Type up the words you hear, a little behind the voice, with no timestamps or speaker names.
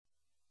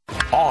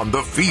on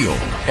the field,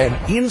 and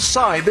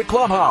inside the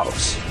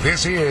clubhouse.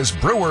 This is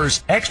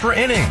Brewers Extra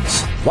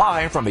Innings.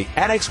 Live from the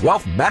Annex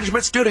Wealth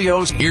Management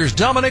Studios, here's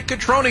Dominic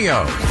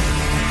Cotroneo.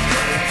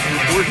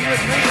 We're here at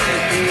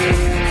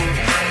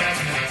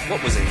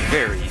what was a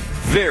very,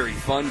 very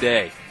fun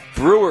day.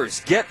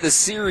 Brewers get the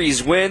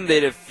series win. They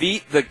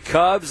defeat the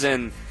Cubs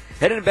and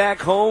heading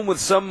back home with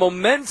some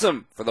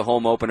momentum for the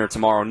home opener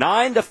tomorrow.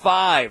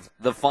 9-5,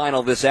 the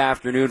final this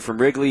afternoon from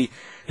Wrigley.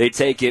 They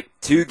take it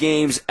 2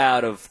 games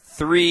out of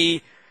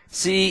 3.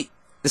 See,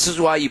 this is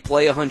why you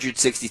play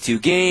 162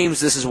 games.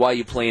 This is why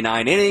you play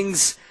 9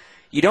 innings.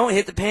 You don't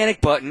hit the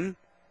panic button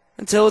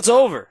until it's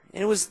over.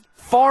 And it was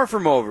far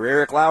from over.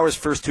 Eric Lauer's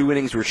first 2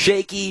 innings were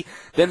shaky.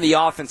 Then the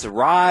offense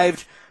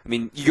arrived. I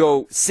mean, you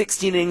go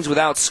 16 innings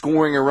without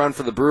scoring a run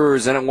for the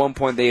Brewers, and at one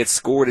point they had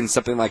scored in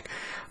something like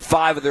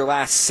 5 of their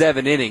last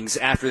 7 innings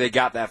after they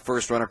got that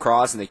first run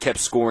across, and they kept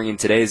scoring in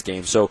today's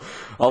game. So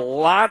a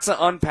lot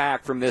to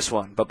unpack from this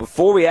one. But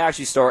before we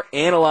actually start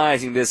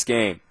analyzing this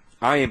game,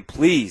 I am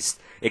pleased,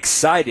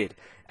 excited,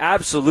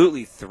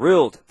 absolutely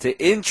thrilled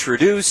to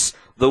introduce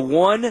the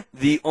one,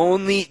 the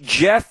only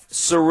Jeff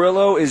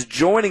Cirillo is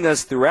joining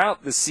us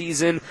throughout the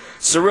season.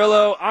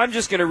 Cirillo, I'm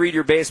just going to read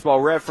your baseball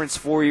reference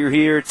for you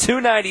here.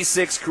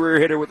 296 career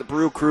hitter with the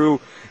Brew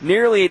Crew,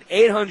 nearly an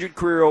 800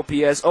 career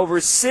OPS, over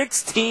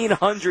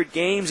 1,600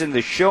 games in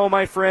the show,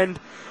 my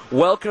friend.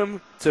 Welcome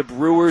to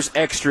Brewers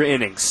Extra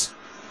Innings.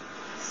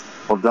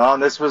 Well, Don,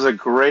 this was a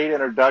great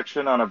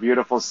introduction on a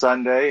beautiful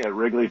Sunday at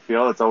Wrigley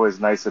Field. It's always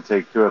nice to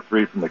take 2 or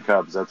 3 from the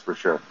Cubs, that's for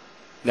sure.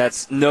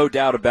 That's no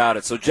doubt about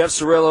it. So Jeff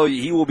Cirillo,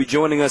 he will be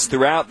joining us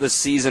throughout this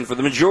season for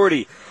the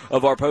majority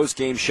of our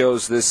post-game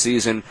shows this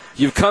season.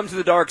 You've come to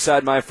the dark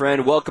side, my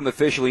friend. Welcome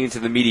officially into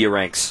the media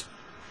ranks.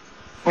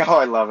 Oh,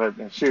 I love it.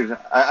 Shoot,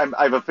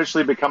 I've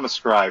officially become a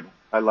scribe.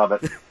 I love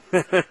it.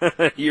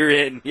 You're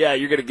in. Yeah,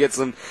 you're going to get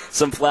some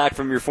flack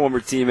from your former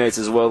teammates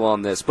as well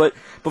on this. But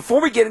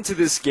before we get into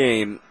this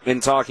game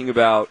and talking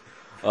about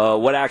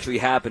what actually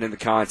happened in the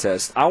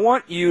contest, I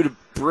want you to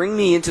bring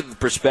me into the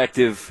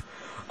perspective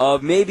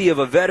of maybe of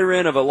a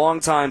veteran, of a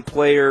longtime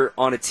player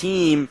on a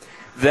team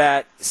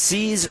that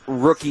sees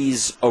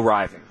rookies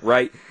arriving,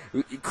 right?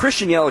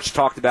 Christian Yelich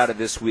talked about it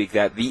this week,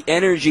 that the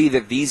energy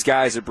that these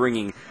guys are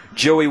bringing,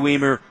 Joey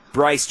Wiemer,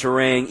 Bryce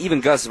Terang, even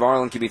Gus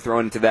Varland can be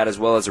thrown into that as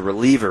well as a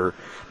reliever,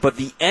 but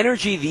the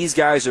energy these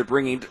guys are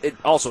bringing, it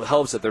also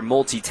helps that they're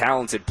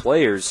multi-talented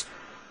players,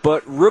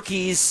 but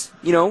rookies,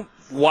 you know,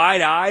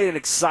 wide-eyed and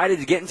excited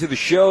to get into the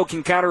show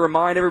can kind of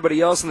remind everybody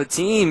else on the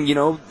team, you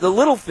know, the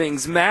little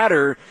things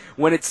matter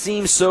when it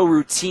seems so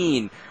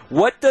routine.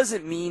 What does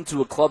it mean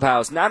to a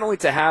clubhouse not only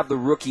to have the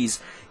rookies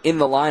in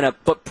the lineup,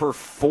 but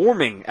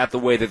performing at the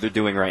way that they're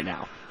doing right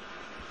now?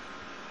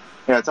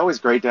 Yeah, it's always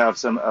great to have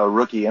some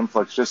rookie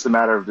influx, just a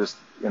matter of just,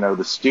 you know,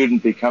 the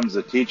student becomes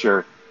a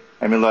teacher.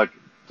 I mean, look,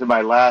 to my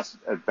last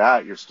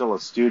at-bat, you're still a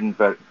student,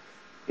 but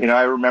you know,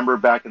 I remember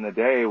back in the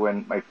day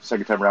when my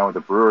second time around with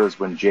the Brewers,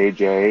 when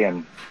JJ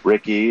and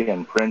Ricky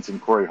and Prince and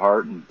Corey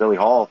Hart and Billy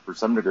Hall, for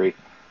some degree,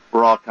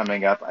 were all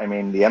coming up. I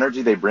mean, the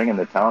energy they bring and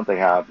the talent they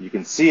have, you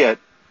can see it,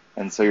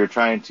 and so you're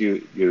trying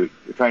to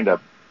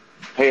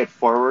pay it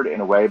forward in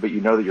a way, but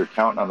you know that you're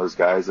counting on those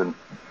guys. And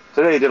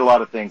today they did a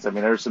lot of things. I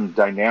mean, there's some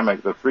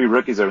dynamic. The 3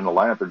 rookies that are in the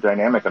lineup, they're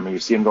dynamic. I mean, you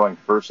see them going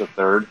first to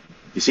third.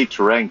 You see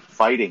Terang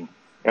fighting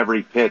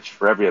every pitch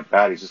for every at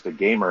bat. He's just a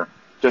gamer,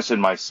 just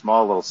in my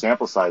small little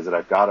sample size that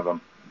I've got of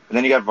him. And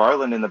then you got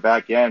Varland in the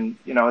back end.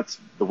 You know, it's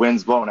the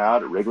wind's blowing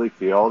out at Wrigley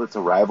Field. It's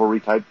a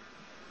rivalry-type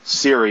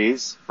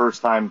series,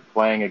 first time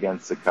playing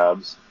against the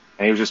Cubs.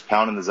 And he was just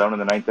pounding the zone in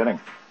the 9th inning.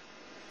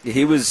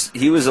 He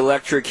was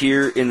electric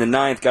here in the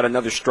 9th, got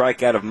another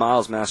strikeout of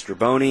Miles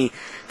Mastrobuoni,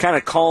 kind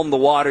of calmed the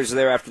waters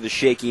there after the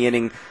shaky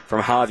inning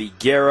from Javi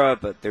Guerra,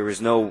 but there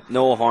was no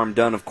harm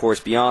done, of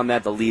course, beyond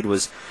that. The lead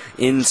was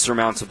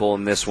insurmountable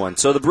in this one.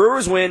 So the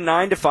Brewers win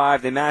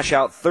 9-5. They mash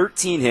out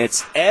 13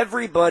 hits.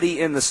 Everybody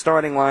in the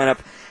starting lineup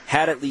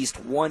had at least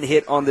 1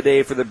 hit on the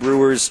day for the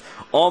Brewers.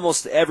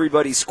 Almost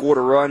everybody scored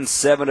a run.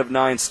 7 of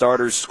 9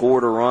 starters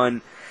scored a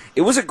run.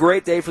 It was a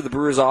great day for the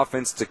Brewers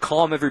offense to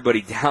calm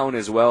everybody down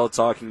as well,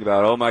 talking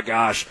about, oh my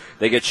gosh,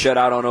 they get shut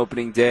out on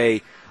opening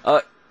day.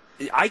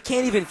 I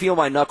can't even feel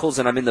my knuckles,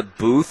 and I'm in the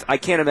booth. I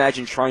can't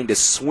imagine trying to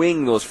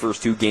swing those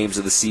first 2 games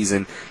of the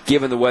season,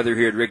 given the weather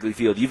here at Wrigley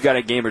Field. You've got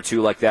a game or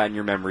 2 like that in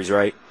your memories,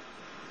 right?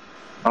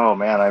 Oh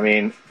man, I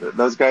mean,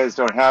 those guys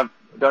don't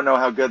know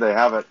how good they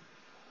have it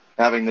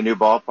having the new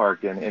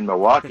ballpark in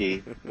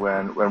Milwaukee.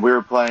 when we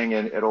were playing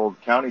at Old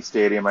County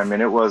Stadium, I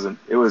mean, it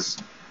was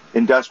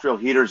industrial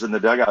heaters in the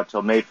dugout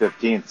till May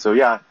 15th. So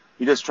yeah,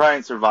 you just try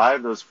and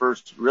survive the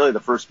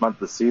first month of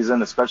the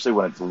season, especially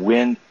when it's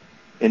wind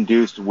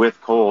induced with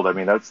cold. I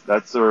mean,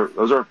 those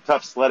are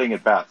tough sledding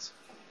at bats.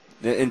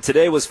 And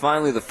today was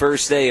finally the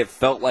first day. It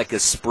felt like a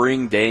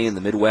spring day in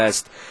the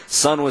Midwest.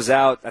 Sun was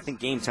out. I think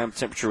game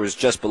temperature was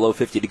just below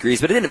 50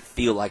 degrees, but it didn't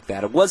feel like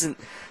that. It wasn't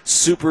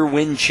super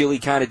wind chilly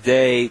kind of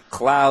day.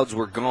 Clouds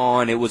were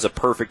gone. It was a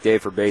perfect day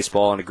for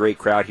baseball and a great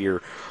crowd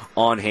here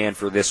on hand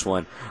for this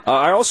one.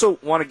 I also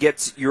want to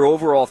get your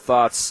overall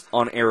thoughts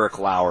on Eric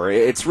Lauer.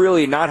 It's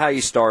really not how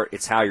you start,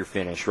 it's how you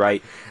finish,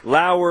 right?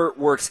 Lauer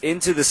works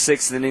into the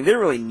sixth inning. They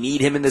didn't really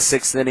need him in the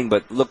sixth inning,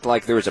 but looked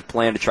like there was a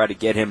plan to try to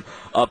get him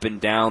up and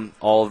down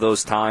all of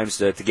those times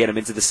to get him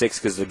into the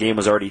sixth because the game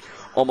was already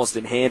almost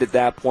in hand at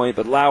that point.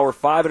 But Lauer,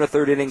 5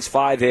 1/3 innings,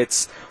 5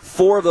 hits.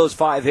 4 of those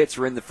 5 hits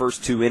were in the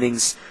first 2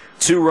 innings.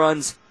 2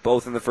 runs,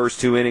 both in the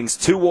first 2 innings.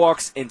 2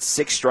 walks and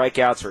 6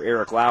 strikeouts for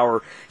Eric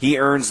Lauer. He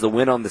earns the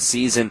win on the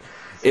season.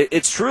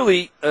 It's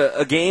truly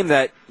a game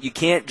that you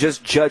can't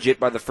just judge it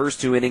by the first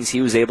 2 innings.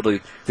 He was able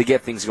to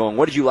get things going.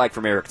 What did you like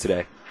from Eric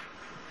today?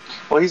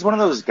 Well, he's one of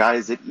those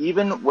guys that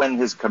even when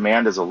his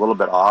command is a little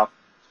bit off,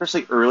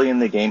 especially early in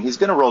the game, he's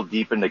going to roll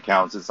deep into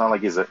counts. It's not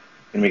like he's a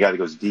guy that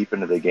goes deep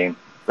into the game,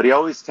 but he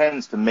always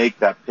tends to make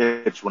that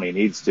pitch when he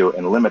needs to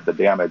and limit the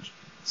damage.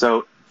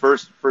 So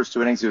first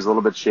 2 innings, he was a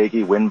little bit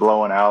shaky, wind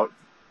blowing out.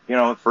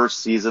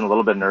 First season, a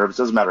little bit nervous.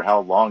 Doesn't matter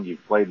how long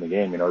you've played in the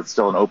game. It's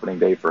still an opening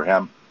day for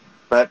him.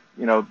 But,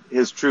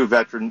 his true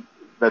veteran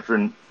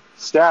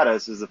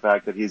status is the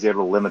fact that he's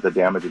able to limit the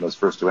damage in those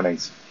first 2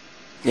 innings.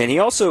 And he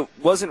also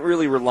wasn't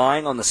really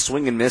relying on the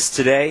swing and miss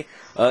today.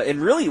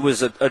 And really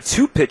was a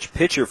two-pitch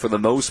pitcher for the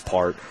most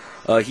part.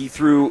 He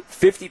threw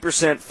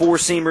 50%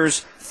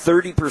 four-seamers,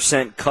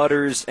 30%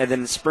 cutters, and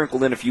then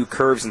sprinkled in a few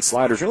curves and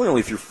sliders. Really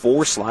only threw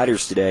 4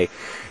 sliders today.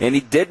 And he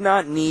did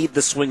not need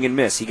the swing and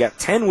miss. He got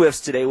 10 whiffs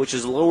today, which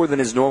is lower than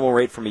his normal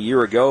rate from a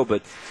year ago.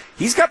 But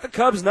he's got the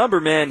Cubs number,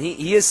 man.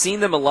 He has seen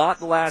them a lot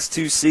the last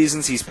 2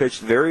 seasons. He's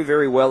pitched very,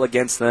 very well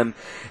against them.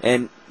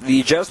 And the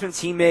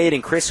adjustments he made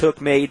and Chris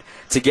Hook made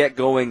to get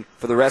going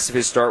for the rest of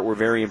his start were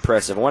very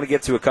impressive. I want to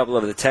get to a couple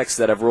of the texts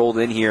that have rolled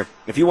in here.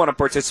 If you want to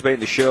participate in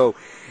the show,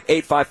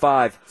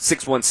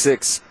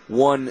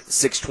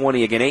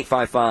 855-616-1620. Again,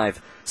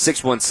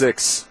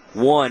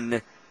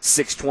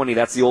 855-616-1620.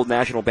 That's the Old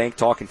National Bank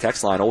talk and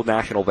text line. Old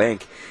National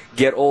Bank.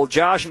 Get old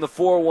Josh in the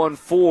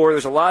 414.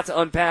 There's a lot to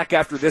unpack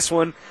after this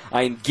one.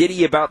 I am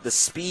giddy about the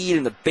speed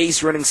and the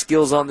base running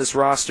skills on this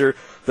roster.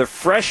 The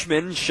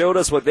freshmen showed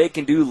us what they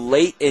can do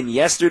late in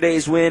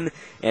yesterday's win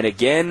and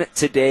again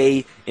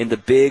today in the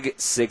big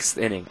 6th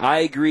inning. I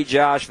agree,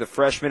 Josh. The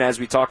freshmen, as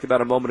we talked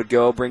about a moment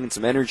ago, bringing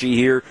some energy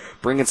here,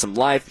 bringing some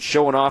life,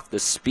 showing off the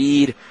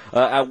speed.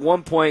 At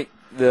one point,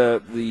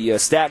 the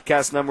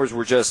StatCast numbers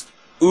were just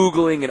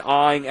oogling and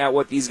eyeing at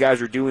what these guys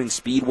are doing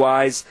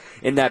speed-wise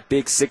in that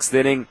big 6th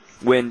inning.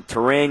 When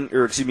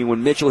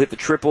Mitchell hit the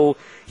triple,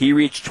 he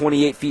reached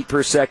 28 feet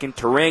per second.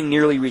 Terang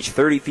nearly reached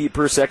 30 feet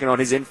per second on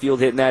his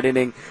infield hit in that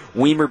inning.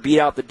 Weimer beat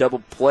out the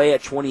double play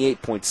at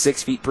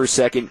 28.6 feet per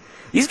second.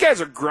 These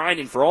guys are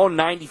grinding for all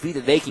 90 feet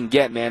that they can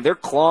get, man. They're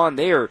clawing.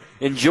 They are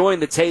enjoying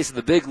the taste of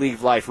the big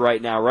league life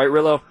right now, right,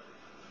 Rillo?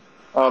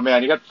 Oh,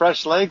 man, you got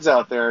fresh legs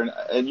out there.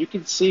 And you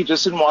can see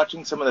just in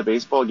watching some of the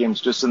baseball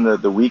games just in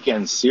the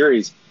weekend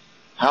series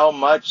how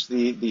much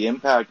the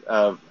impact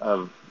of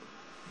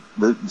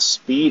the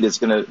speed is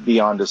going to be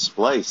on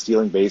display.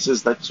 Stealing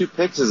bases, that 2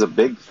 picks is a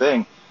big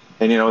thing.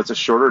 And, it's a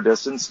shorter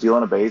distance,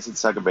 stealing a base at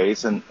second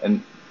base. And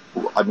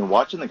I mean,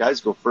 watching the guys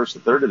go first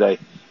to third today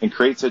and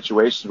create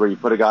situations where you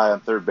put a guy on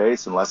third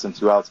base in less than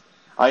 2 outs.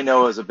 I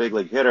know as a big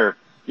league hitter,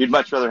 you'd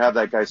much rather have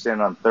that guy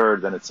standing on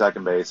third than at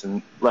second base,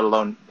 and let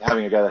alone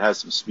having a guy that has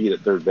some speed at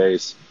third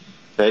base.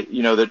 That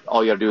that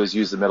all you got to do is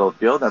use the middle of the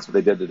field. That's what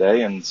they did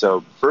today. And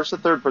so first to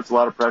third puts a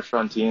lot of pressure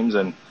on teams,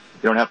 and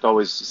you don't have to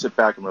always sit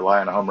back and rely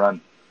on a home run.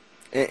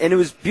 And it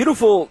was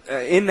beautiful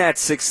in that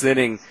 6th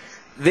inning.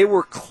 They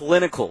were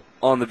clinical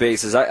on the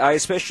bases. I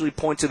especially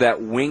point to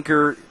that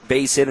Winker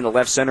base hit in the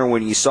left center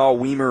when you saw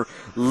Weimer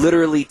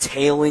literally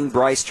tailing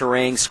Bryce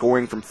Terang,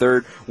 scoring from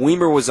third.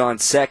 Weimer was on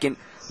second.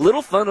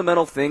 Little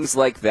fundamental things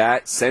like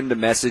that send a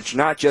message,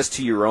 not just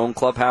to your own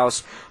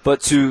clubhouse,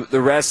 but to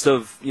the rest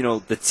of,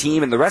 the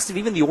team and the rest of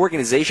even the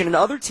organization and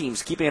other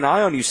teams keeping an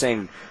eye on you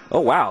saying,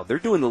 oh, wow, they're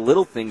doing the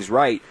little things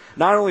right.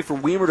 Not only for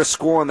Weimer to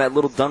score on that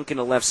little dunk in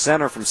the left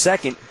center from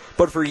second,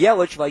 but for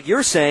Yelich, like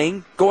you're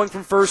saying, going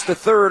from first to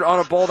third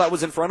on a ball that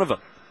was in front of him.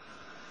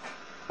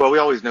 Well, we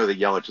always know that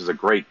Yelich is a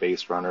great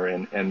base runner,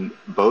 and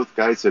both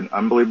guys did an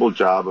unbelievable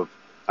job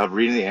of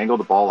reading the angle of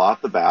the ball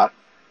off the bat.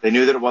 They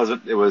knew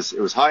that it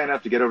was high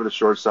enough to get over the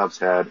shortstop's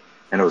head,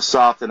 and it was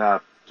soft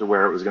enough to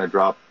where it was going to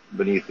drop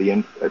beneath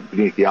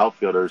the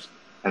outfielders,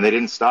 and they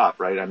didn't stop,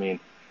 right? I mean,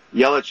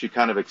 Yelich you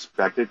kind of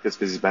expected because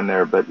he's been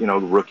there, but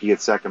rookie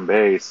at second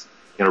base,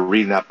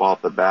 reading that ball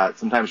off the bat.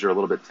 Sometimes you're a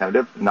little bit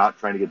tentative, not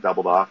trying to get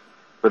doubled off,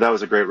 but that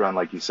was a great run,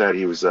 like you said.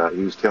 He was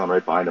tailing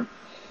right behind him.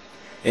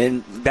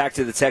 And back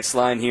to the text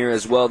line here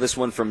as well. This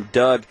one from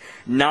Doug.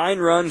 9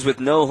 runs with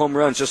no home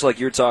runs, just like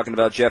you're talking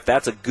about, Jeff.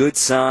 That's a good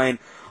sign.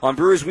 On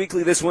Brewers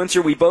Weekly this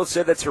winter, we both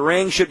said that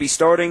Terang should be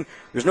starting.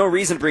 There's no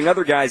reason to bring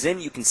other guys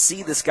in. You can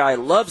see this guy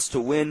loves to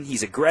win.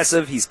 He's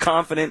aggressive. He's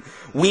confident.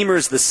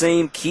 Weimer's the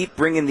same. Keep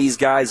bringing these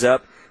guys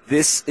up.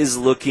 This is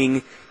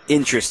looking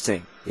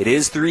interesting. It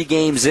is 3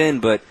 games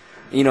in, but,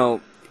 you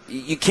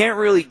can't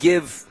really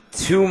give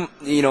too,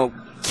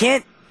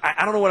 I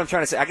don't know what I'm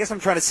trying to say. I guess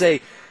I'm trying to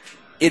say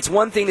it's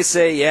one thing to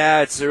say,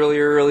 yeah, it's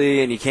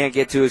early, and you can't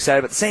get too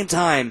excited. But at the same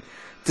time,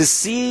 to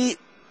see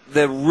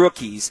the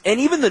rookies,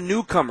 and even the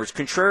newcomers,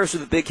 Contreras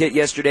with a big hit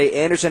yesterday,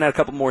 Anderson had a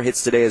couple more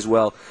hits today as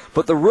well,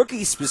 but the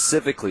rookies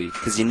specifically,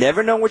 because you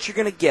never know what you're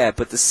going to get,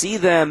 but to see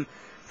them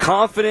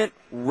confident,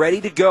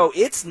 ready to go,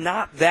 it's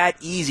not that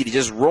easy to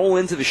just roll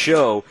into the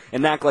show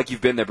and act like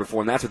you've been there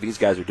before, and that's what these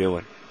guys are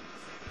doing.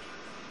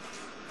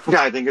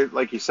 Yeah, I think,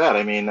 like you said,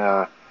 I mean,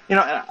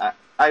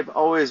 I've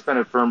always been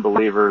a firm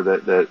believer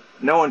that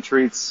no one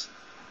treats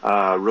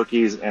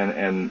rookies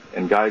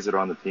and guys that are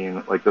on the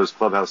team like those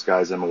clubhouse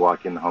guys in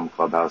Milwaukee in the home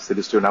clubhouse. They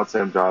just do an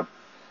outstanding job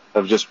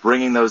of just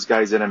bringing those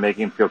guys in and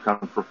making them feel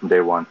comfortable from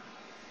day one.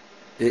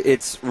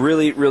 It's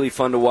really, really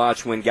fun to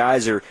watch when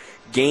guys are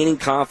gaining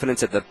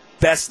confidence at the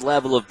best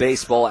level of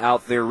baseball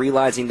out there,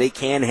 realizing they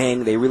can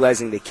hang,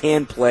 realizing they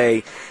can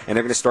play, and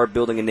they're going to start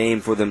building a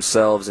name for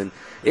themselves. And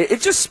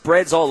it just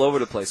spreads all over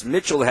the place.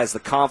 Mitchell has the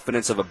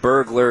confidence of a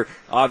burglar.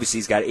 Obviously,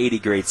 he's got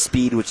 80-grade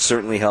speed, which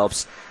certainly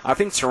helps. I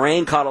think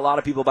Terrain caught a lot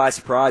of people by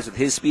surprise with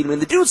his speed. I mean,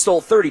 the dude stole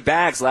 30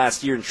 bags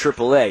last year in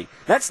AAA.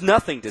 That's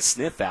nothing to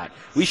sniff at.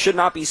 We should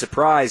not be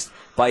surprised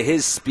by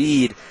his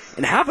speed.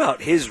 And how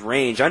about his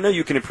range? I know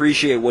you can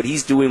appreciate what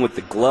he's doing with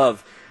the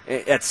glove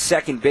at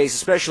second base,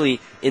 especially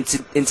in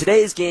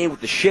today's game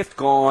with the shift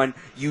gone.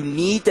 You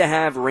need to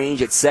have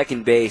range at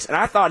second base, and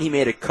I thought he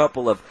made a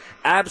couple of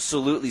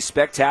absolutely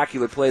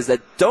spectacular plays that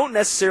don't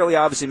necessarily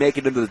obviously make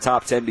it into the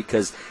top 10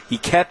 because he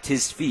kept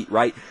his feet,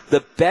 right?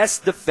 The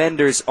best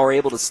defenders are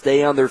able to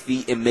stay on their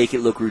feet and make it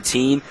look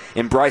routine,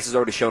 and Bryce has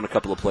already shown a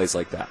couple of plays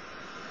like that.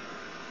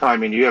 I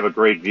mean, you have a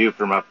great view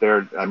from up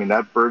there. I mean,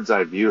 that bird's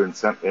eye view and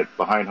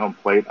behind home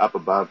plate, up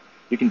above,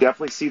 you can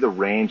definitely see the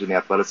range and the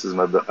athleticism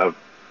of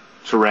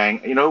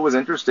Terang. You know, it was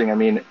interesting. I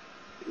mean,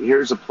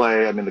 here's a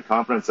play. I mean, the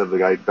confidence of the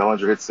guy.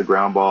 Bellinger hits the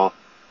ground ball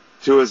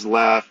to his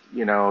left.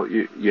 You know,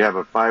 you have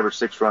a 5 or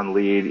 6 run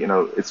lead. You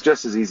know, it's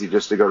just as easy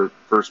just to go to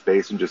first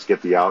base and just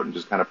get the out and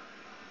just kind of,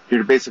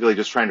 you're basically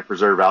just trying to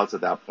preserve outs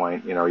at that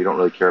point. You know, you don't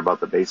really care about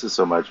the bases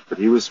so much. But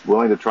he was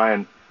willing to try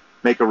and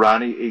make a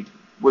run. He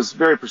was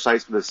very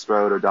precise with his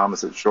throw to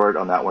Adames at short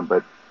on that one.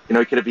 But, you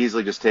know, he could have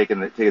easily just taken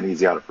the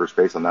easy out at first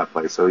base on that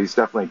play. So he's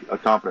definitely a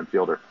confident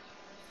fielder.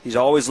 He's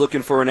always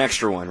looking for an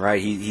extra one,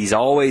 right? He's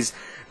always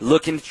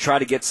looking to try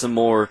to get some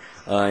more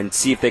and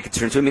see if they can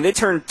turn two. I mean, they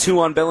turned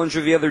 2 on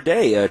Bellinger the other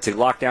day to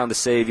lock down the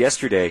save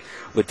yesterday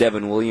with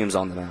Devin Williams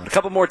on the mound. A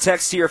couple more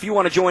texts here. If you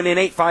want to join in,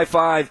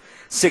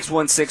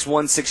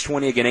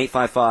 855-616-1620. Again,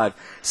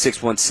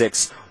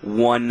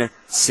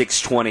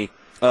 855-616-1620.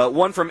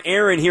 One from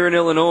Aaron here in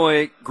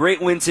Illinois.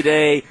 Great win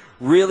today.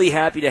 Really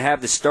happy to have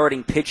the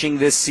starting pitching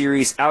this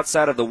series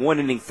outside of the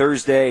one-inning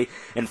Thursday,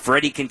 and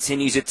Freddie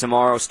continues it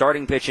tomorrow.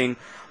 Starting pitching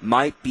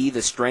might be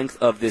the strength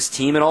of this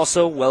team. And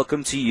also,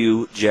 welcome to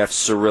you, Jeff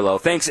Cirillo.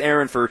 Thanks,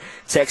 Aaron, for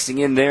texting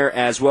in there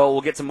as well.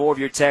 We'll get to more of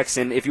your texts,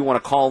 and if you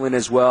want to call in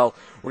as well.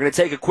 We're going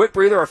to take a quick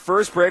breather. Our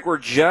first break, we're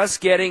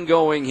just getting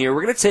going here.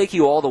 We're going to take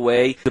you all the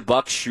way to the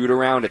Bucks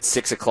shoot-around at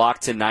 6 o'clock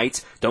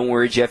tonight. Don't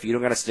worry, Jeff, you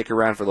don't got to stick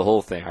around for the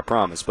whole thing, I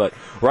promise. But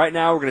right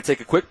now, we're going to take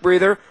a quick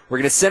breather. We're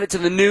going to send it to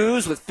the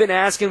news with Finn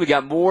Askin. We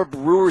got more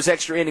Brewers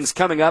extra innings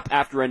coming up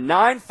after a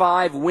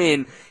 9-5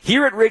 win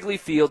here at Wrigley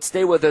Field.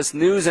 Stay with us.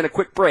 News and a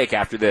quick break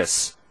after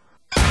this.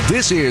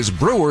 This is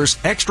Brewers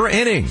Extra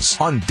Innings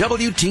on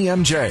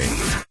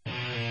WTMJ.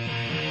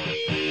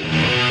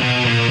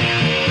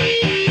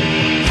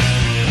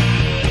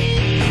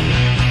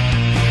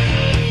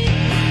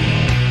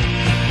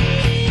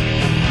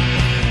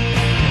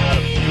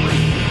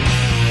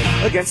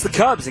 Against the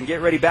Cubs, and get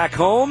ready back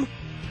home.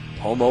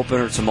 Home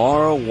opener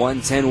tomorrow,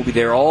 1:10. We'll be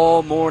there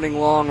all morning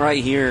long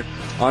right here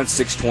on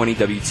 620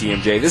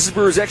 WTMJ. This is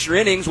Brewers Extra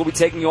Innings. We'll be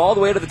taking you all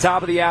the way to the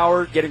top of the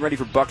hour, getting ready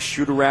for Bucks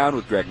shoot-around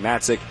with Greg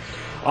Matzik.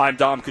 I'm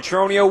Dom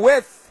Cotroneo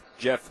with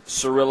Jeff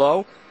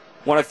Cirillo.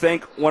 Want to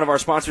thank one of our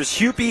sponsors,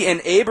 Hupy and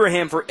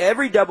Abraham, for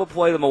every double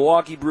play the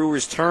Milwaukee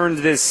Brewers turned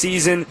this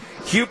season.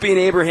 Hupy and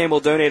Abraham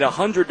will donate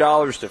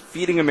 $100 to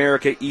Feeding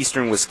America,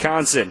 Eastern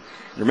Wisconsin.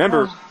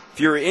 Remember, if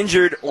you're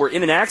injured or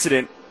in an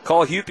accident,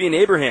 call Hupy and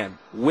Abraham.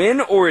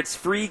 Win or it's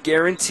free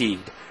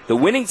guaranteed. The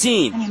winning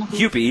team,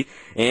 Hupy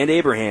and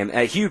Abraham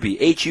at Hupy,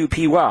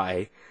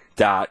 HUPY.com.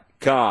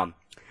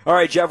 All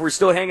right, Jeff, we're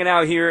still hanging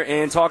out here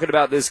and talking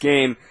about this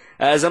game.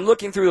 As I'm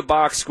looking through the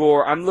box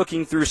score, I'm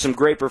looking through some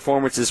great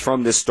performances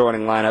from this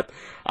starting lineup.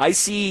 I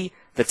see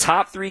the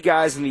top 3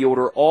 guys in the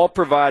order all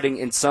providing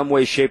in some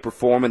way, shape, or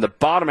form, and the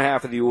bottom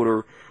half of the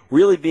order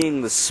really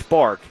being the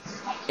spark.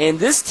 And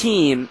this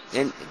team,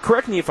 and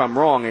correct me if I'm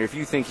wrong, or if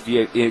you think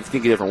a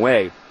different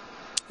way,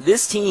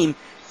 this team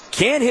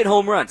can hit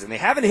home runs, and they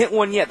haven't hit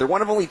one yet. They're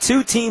one of only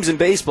 2 teams in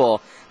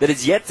baseball that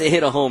has yet to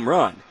hit a home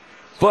run.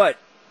 But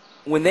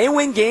when they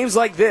win games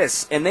like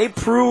this, and they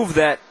prove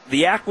that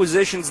the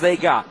acquisitions they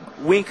got,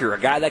 Winker, a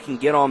guy that can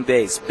get on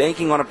base,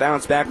 banking on a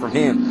bounce back from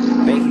him,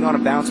 banking on a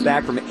bounce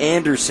back from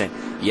Anderson,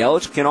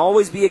 Yelich can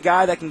always be a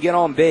guy that can get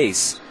on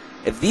base.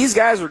 If these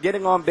guys are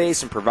getting on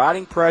base and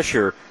providing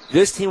pressure,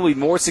 this team will be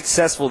more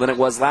successful than it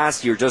was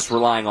last year just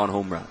relying on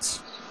home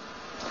runs.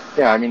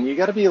 Yeah, I mean, you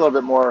got to be a little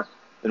bit more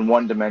than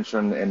one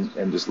dimension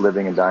and just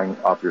living and dying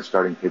off your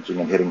starting pitching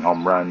and hitting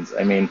home runs.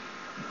 I mean,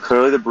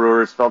 clearly the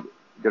Brewers felt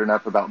good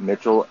enough about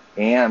Mitchell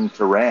and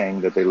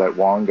Terang that they let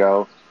Wong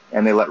go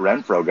and they let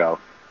Renfroe go.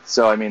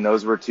 So, I mean,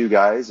 those were two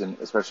guys, and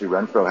especially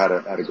Renfroe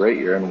had a great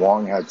year, and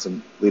Wong had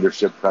some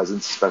leadership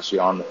presence, especially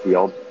on the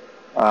field.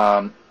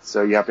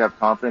 So you have to have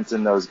confidence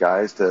in those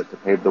guys to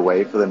pave the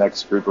way for the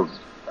next group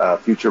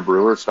of future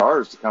Brewer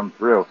stars to come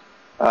through.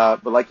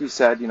 But like you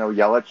said,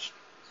 Yelich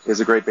is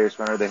a great base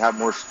runner. They have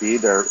more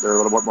speed. They're a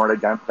little bit more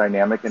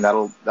dynamic, and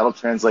that'll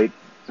translate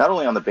not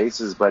only on the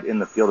bases but in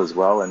the field as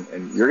well.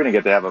 And you're going to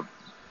get to have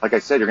like I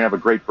said, you're going to have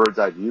a great bird's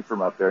eye view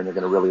from up there, and you're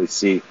going to really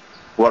see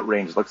what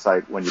range looks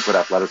like when you put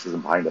athleticism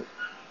behind it.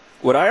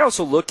 What I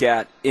also look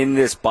at in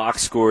this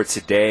box score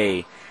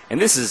today, and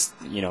this is,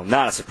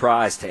 not a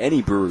surprise to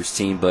any Brewers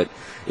team, but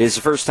it's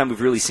the first time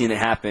we've really seen it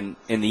happen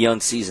in the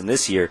young season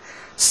this year.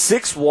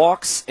 6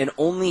 walks and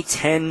only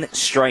 10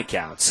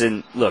 strikeouts.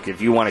 And look, if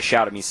you want to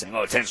shout at me saying,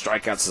 10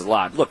 strikeouts is a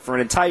lot. Look, for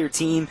an entire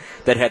team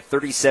that had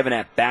 37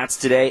 at-bats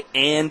today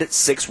and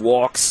 6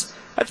 walks,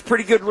 that's a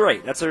pretty good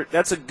rate.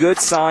 That's a good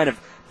sign of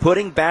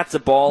putting bat to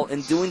ball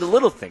and doing the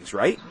little things,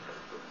 right?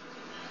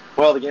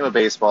 Well, the game of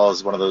baseball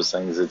is one of those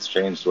things that's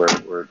changed where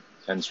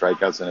 10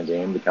 strikeouts in a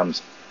game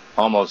becomes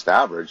almost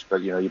average.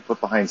 But, you put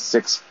behind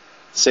six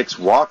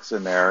walks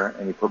in there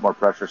and you put more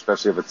pressure,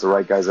 especially if it's the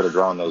right guys that are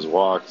drawing those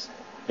walks.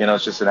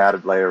 It's just an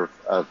added layer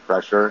of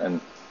pressure. And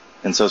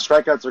so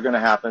strikeouts are going to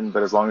happen,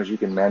 but as long as you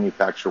can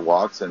manufacture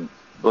walks, and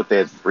look, they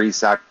had 3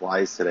 sack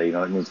flies today.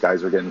 That means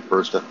guys are getting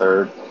first to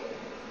third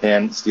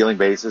and stealing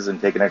bases and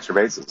taking extra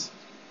bases.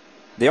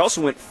 They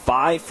also went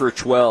 5 for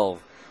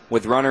 12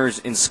 with runners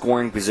in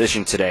scoring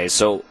position today,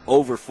 so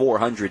over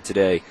 400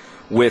 today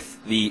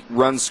with the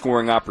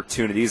run-scoring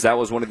opportunities. That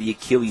was one of the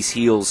Achilles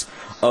heels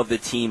of the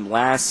team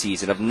last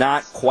season, of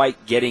not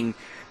quite getting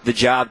the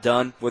job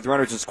done with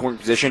runners in scoring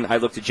position. I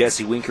looked at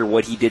Jesse Winker,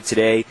 what he did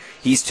today.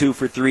 He's 2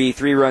 for 3,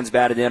 3 runs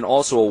batted in,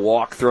 also a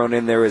walk thrown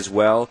in there as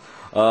well.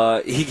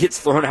 He gets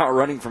thrown out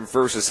running from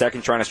first to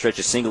second, trying to stretch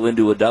a single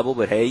into a double,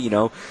 but hey,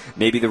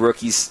 maybe the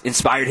rookies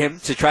inspired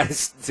him to try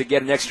to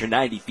get an extra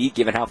 90 feet,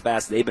 given how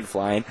fast they've been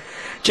flying.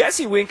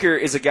 Jesse Winker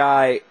is a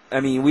guy,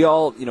 we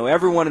all,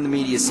 everyone in the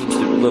media seems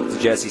to look to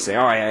Jesse saying,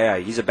 all right, yeah,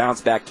 he's a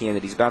bounce-back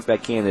candidate,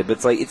 but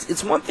it's like,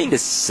 it's one thing to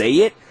say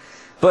it,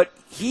 but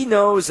he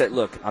knows that,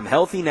 look, I'm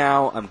healthy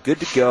now, I'm good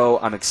to go,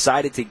 I'm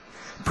excited to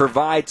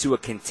provide to a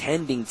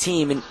contending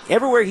team, and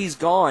everywhere he's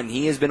gone,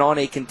 he has been on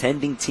a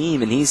contending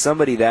team, and he's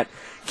somebody that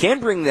can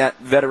bring that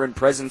veteran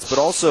presence, but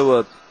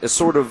also a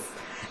sort of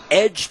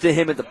edge to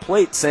him at the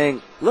plate,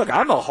 saying, look,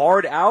 I'm a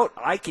hard out,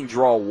 I can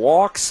draw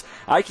walks,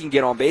 I can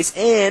get on base,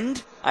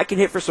 and I can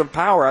hit for some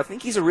power. I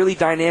think he's a really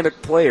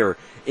dynamic player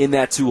in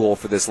that 2-hole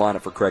for this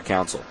lineup for Craig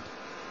Counsell.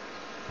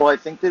 Well, I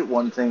think that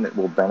one thing that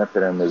will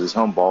benefit him is his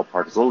home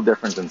ballpark. It's a little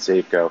different than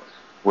Safeco,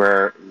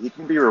 where he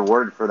can be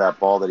rewarded for that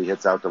ball that he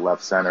hits out to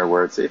left center,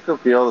 where at Safeco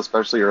Field,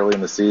 especially early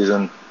in the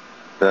season,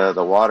 the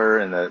water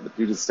and the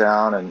Puget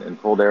Sound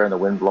and cold air and the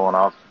wind blowing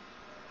off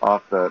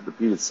the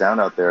Puget Sound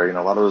out there,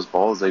 a lot of those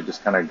balls, they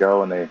just kind of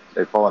go and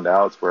they fall into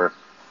outs, where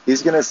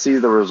he's going to see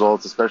the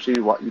results,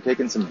 especially you take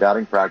in some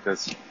batting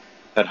practice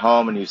at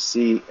home and you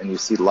see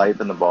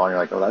life in the ball, and you're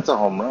like, oh, that's a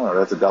home run, or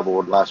that's a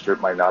double, last year it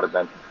might not have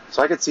been.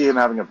 So I could see him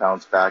having a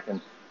bounce back.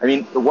 And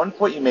the one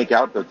point you make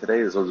out though today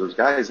is those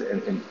guys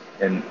in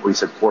we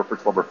said 4 for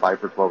 12 or 5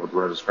 for 12 with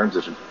runners in scoring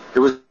position. It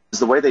was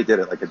the way they did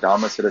it. Like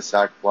Adames hit a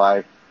sac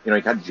fly. He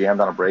kind of jammed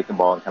on a breaking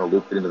ball and kind of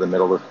looped it into the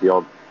middle of the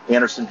field.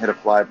 Anderson hit a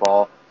fly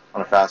ball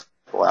on a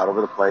fastball out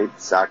over the plate,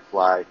 sac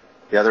fly.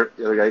 The other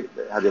guy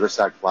that had the other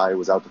sac fly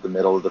was out to the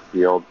middle of the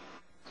field.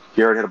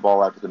 Garrett hit a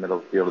ball out to the middle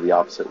of the field the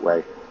opposite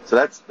way. So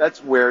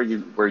that's where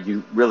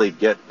you really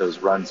get those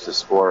runs to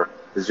score,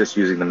 is just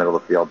using the middle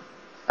of the field.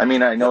 I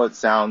know it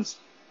sounds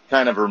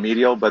kind of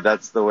remedial, but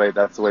that's the way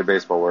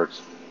baseball works.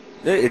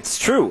 It's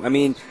true.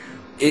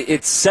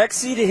 It's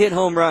sexy to hit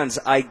home runs.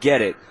 I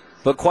get it.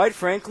 But quite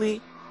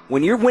frankly,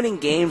 when you're winning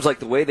games like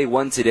the way they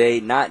won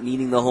today, not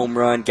needing the home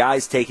run,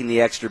 guys taking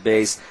the extra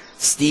base,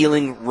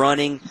 stealing,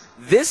 running,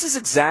 this is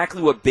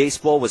exactly what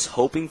baseball was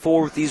hoping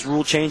for with these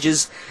rule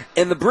changes.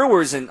 And the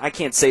Brewers, and I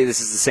can't say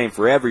this is the same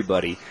for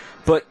everybody,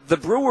 but the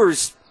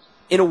Brewers,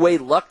 in a way,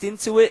 lucked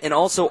into it and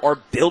also are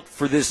built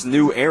for this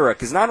new era.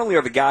 Because not only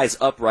are the guys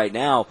up right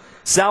now,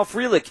 Sal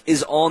Frelick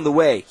is on the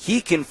way. He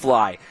can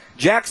fly.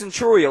 Jackson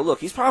Chourio,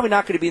 look, he's probably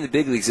not going to be in the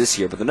big leagues this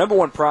year, but the number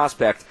one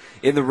prospect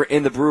in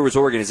the Brewers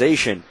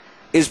organization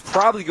is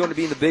probably going to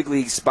be in the big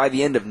leagues by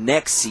the end of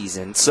next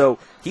season. So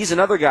he's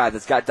another guy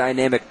that's got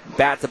dynamic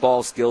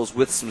bat-to-ball skills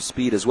with some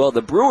speed as well.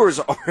 The Brewers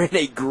are in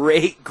a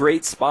great,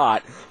 great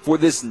spot for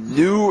this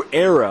new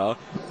era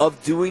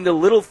of doing the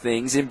little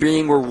things and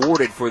being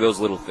rewarded for those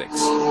little things.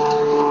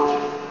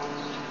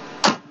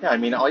 Yeah,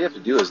 all you have to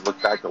do is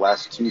look back the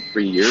last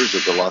 2-3 years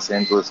of the Los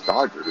Angeles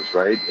Dodgers,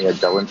 right? You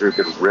had Bellinger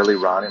could really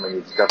run.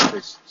 He's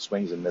definitely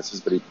swings and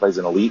misses, but he plays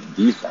an elite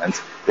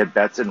defense. You had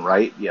Betts and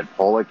Wright. You had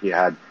Pollock. You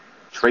had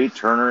Trey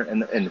Turner,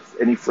 and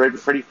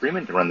Freddie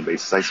Freeman can run the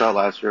bases. I saw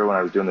last year when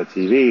I was doing the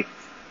TV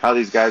how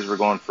these guys were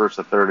going first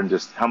to third and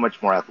just how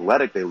much more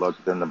athletic they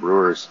looked than the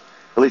Brewers,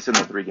 at least in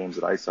the 3 games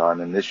that I saw.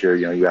 And then this year,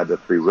 you had the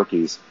 3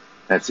 rookies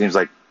That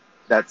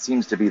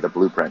seems to be the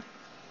blueprint.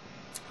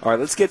 All right,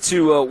 let's get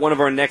to one of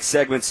our next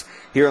segments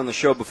here on the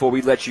show before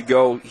we let you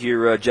go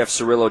here. Jeff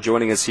Cirillo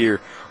joining us here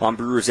on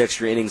Brewers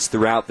Extra Innings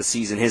throughout the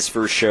season, his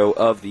first show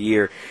of the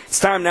year. It's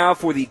time now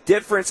for the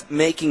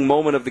difference-making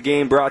moment of the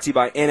game, brought to you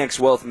by NX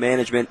Wealth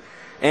Management.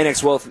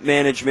 NX Wealth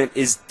Management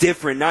is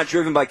different, not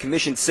driven by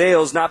commission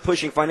sales, not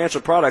pushing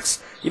financial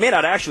products you may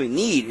not actually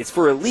need. It's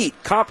for elite,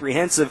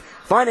 comprehensive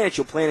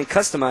financial planning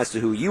customized to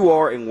who you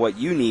are and what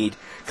you need.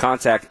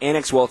 Contact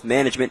NX Wealth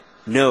Management.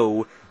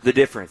 Know the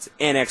difference.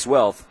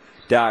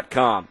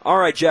 NXWealth.com. All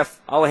right,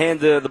 Jeff, I'll hand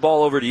the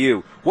ball over to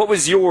you. What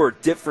was your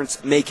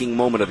difference-making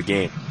moment of the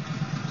game?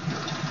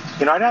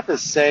 I'd have to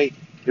say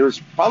it was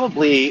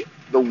probably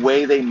the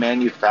way they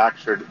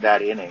manufactured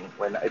that inning.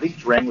 When I think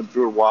Turang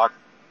drew a walk,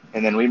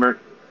 and then Weimer,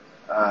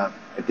 I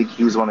think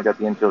he was the one that got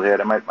the infield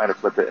hit. I might have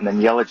flipped it. And then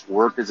Yelich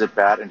worked his at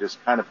bat and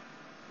just kind of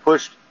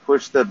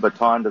pushed the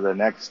baton to the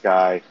next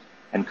guy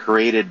and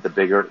created the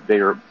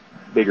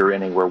bigger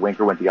inning where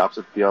Winker went the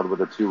opposite field with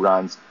the 2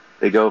 runs.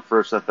 They go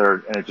first to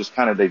third, and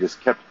they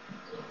just kept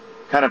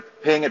kind of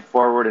paying it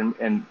forward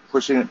and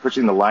pushing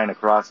the line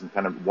across and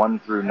kind of 1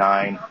 through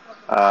 9.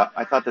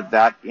 I thought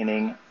that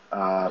inning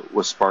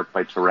was sparked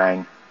by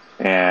Turang,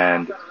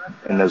 and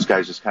those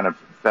guys just kind of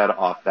fed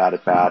off that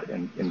at bat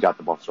and got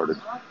the ball started.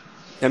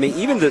 I mean,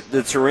 even the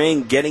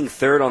Turang getting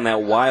third on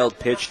that wild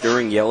pitch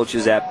during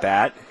Yelich's at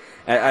bat,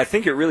 I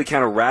think it really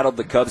kind of rattled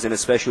the Cubs, and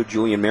especially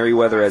Julian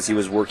Merriweather, as he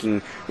was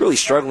really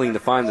struggling to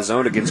find the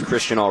zone against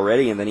Christian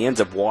already, and then he ends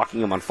up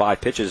walking him on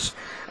 5 pitches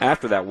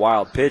after that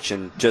wild pitch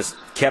and just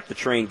kept the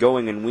train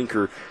going, and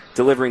Winker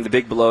delivering the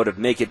big blow to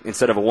make it,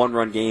 instead of a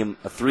 1-run game,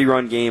 a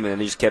 3-run game, and then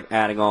he just kept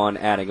adding on.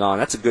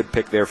 That's a good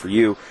pick there for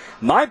you.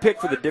 My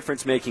pick for the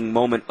difference-making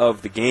moment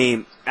of the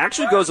game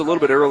actually goes a little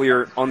bit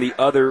earlier on the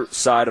other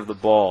side of the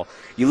ball.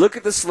 You look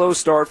at the slow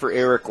start for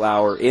Eric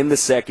Lauer in the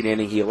second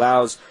inning. He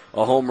allows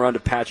a home run to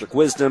Patrick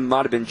Wisdom.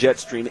 Might have been jet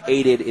stream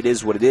aided. It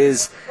is what it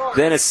is.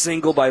 Then a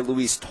single by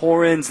Luis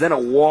Torrens. Then a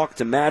walk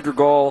to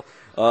Madrigal.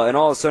 And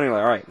all of a sudden, you're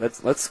like, all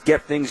right, let's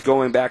get things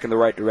going back in the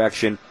right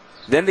direction.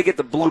 Then they get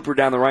the blooper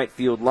down the right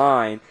field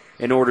line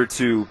in order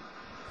to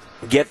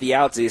get the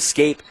out to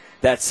escape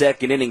that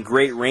second inning.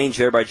 Great range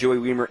there by Joey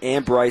Weimer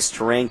and Bryce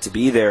Turang to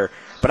be there.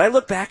 But I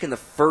look back in the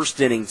first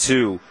inning,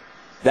 too.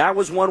 That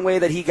was one way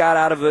that he got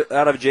out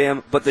of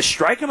jam. But the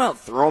strike him out,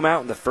 throw him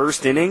out in the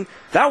first inning,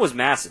 that was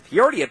massive. He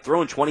already had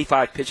thrown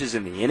 25 pitches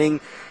in the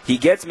inning. He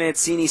gets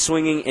Mancini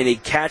swinging, and he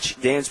catch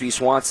Dansby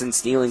Swanson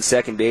stealing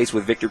second base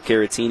with Victor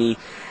Caratini.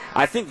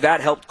 I think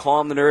that helped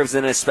calm the nerves,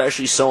 and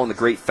especially so on the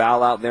great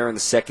foul out there in the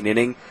second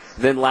inning.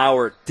 Then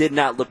Lauer did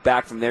not look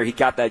back from there. He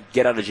got that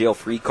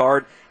get-out-of-jail-free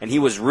card, and he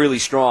was really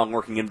strong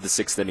working into the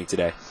 6th inning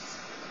today.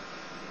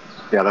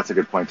 Yeah, that's a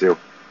good point, too.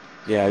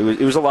 Yeah, it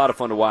was a lot of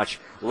fun to watch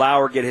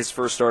Lauer get his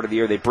first start of the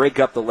year. They break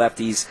up the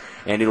lefties,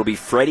 and it'll be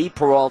Freddie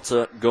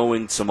Peralta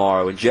going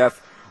tomorrow. And,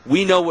 Jeff,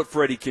 we know what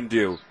Freddie can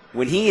do.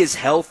 When he is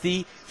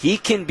healthy, he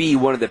can be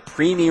one of the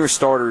premier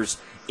starters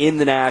in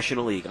the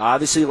National League.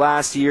 Obviously,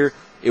 last year,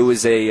 it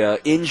was a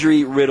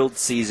injury-riddled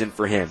season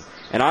for him.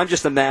 And I'm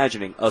just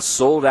imagining a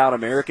sold-out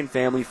American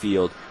Family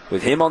Field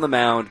with him on the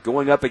mound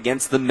going up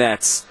against the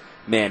Mets.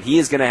 Man, he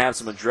is going to have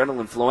some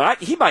adrenaline flowing.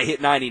 He might hit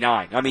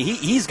 99. I mean,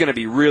 he's going to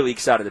be really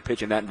excited to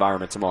pitch in that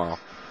environment tomorrow.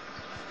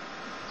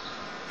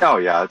 Oh,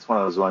 yeah, it's one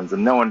of those ones.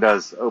 And no one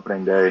does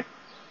opening day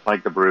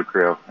like the Brew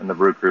Crew and the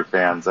Brew Crew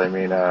fans. I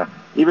mean,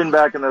 even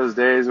back in those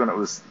days when it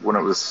was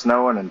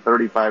snowing and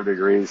 35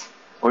 degrees,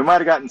 we might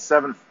have gotten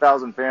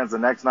 7,000 fans the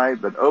next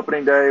night, but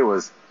opening day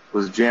was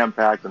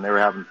jam-packed and they were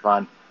having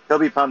fun. They'll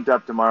be pumped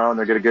up tomorrow, and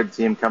they'll get a good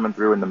team coming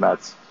through in the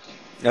Mets.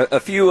 A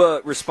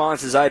few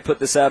responses. I put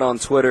this out on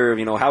Twitter.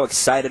 How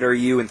excited are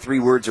you in 3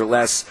 words or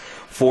less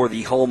for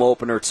the home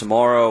opener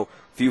tomorrow?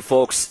 A few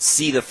folks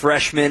see the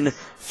freshman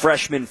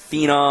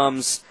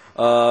phenoms.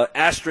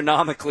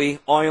 Astronomically,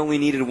 I only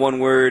needed 1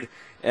 word.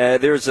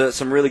 There's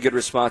some really good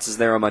responses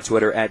there on my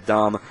Twitter at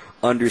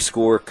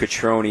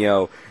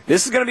Dom_Cotroneo.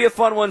 This is going to be a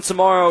fun one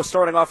tomorrow,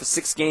 starting off a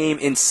 6-game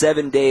in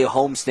 7-day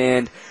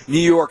homestand. New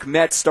York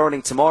Mets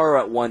starting tomorrow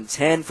at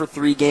 1:10 for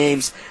 3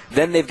 games.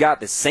 Then they've got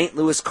the St.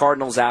 Louis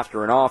Cardinals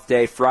after an off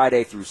day,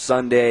 Friday through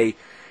Sunday.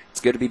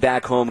 It's good to be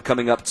back home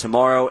coming up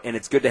tomorrow, and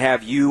it's good to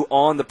have you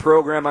on the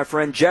program, my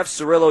friend. Jeff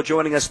Cirillo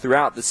joining us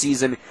throughout the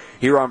season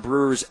here on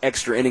Brewers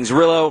Extra Innings.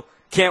 Cirillo,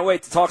 can't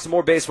wait to talk some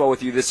more baseball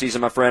with you this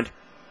season, my friend.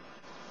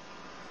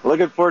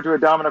 Looking forward to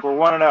it, Dominic. We're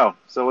 1-0,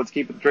 so let's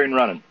keep the train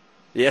running.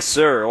 Yes,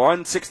 sir.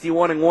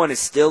 161-1 is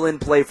still in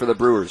play for the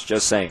Brewers,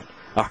 just saying.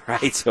 All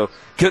right, so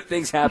good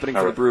things happening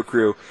for the Brew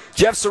Crew.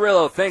 Jeff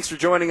Cirillo, thanks for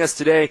joining us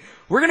today.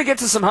 We're going to get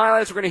to some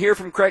highlights. We're going to hear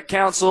from Craig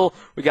Counsell.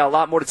 We got a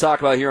lot more to talk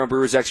about here on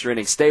Brewers Extra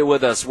Innings. Stay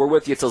with us. We're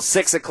with you till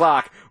 6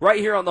 o'clock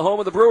right here on the home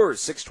of the Brewers,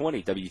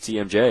 620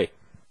 WTMJ.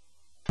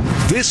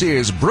 This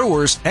is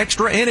Brewers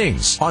Extra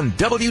Innings on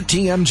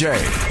WTMJ.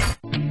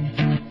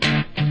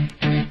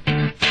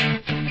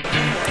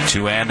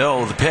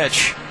 2-0, the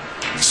pitch.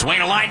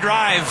 Swing a line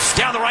drive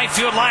down the right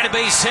field line, a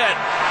base hit.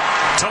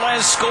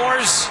 Tellez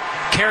scores.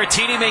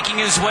 Caratini making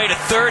his way to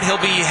third. He'll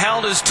be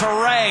held as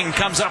Terang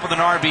comes up with an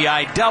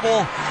RBI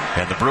double.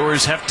 And the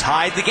Brewers have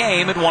tied the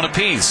game at 1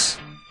 apiece.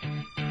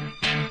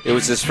 It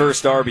was his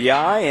first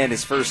RBI and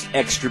his first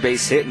extra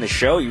base hit in the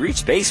show. He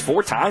reached base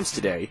 4 times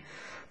today.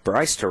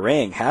 Bryce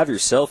Terang, have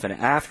yourself an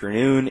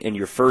afternoon in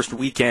your first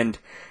weekend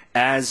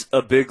as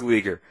a big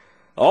leaguer.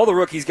 All the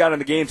rookies got in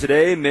the game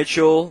today.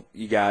 Mitchell,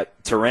 you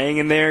got Terang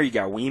in there, you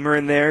got Weimer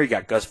in there, you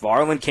got Gus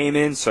Varland came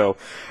in. So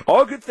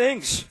all good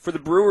things for the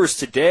Brewers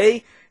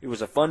today. It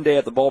was a fun day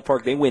at the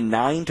ballpark. They win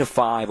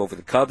 9-5 over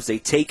the Cubs. They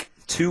take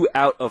 2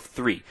 out of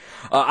 3.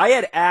 I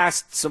had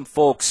asked some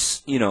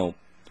folks,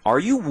 are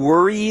you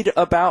worried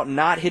about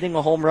not hitting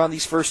a home run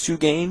these first 2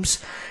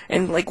 games?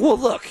 And well,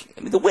 look,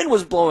 the wind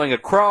was blowing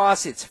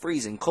across. It's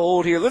freezing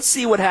cold here. Let's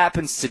see what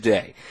happens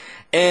today.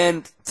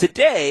 And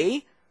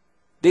today,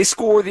 they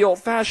score the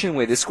old-fashioned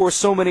way. They score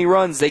so many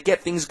runs. They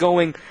get things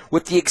going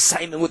with the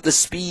excitement, with the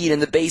speed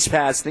and the base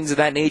paths, things of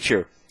that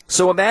nature.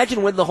 So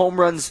imagine when the home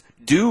runs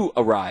do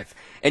arrive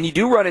and you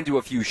do run into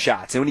a few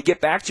shots. And when you get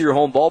back to your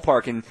home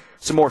ballpark in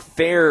some more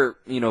fair,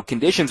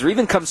 conditions, or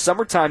even come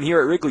summertime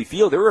here at Wrigley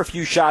Field, there were a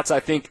few shots I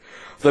think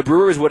the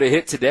Brewers would have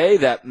hit today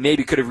that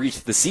maybe could have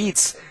reached the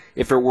seats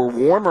if it were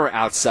warmer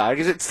outside,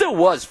 because it still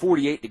was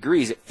 48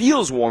 degrees. It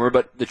feels warmer,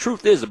 but the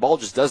truth is the ball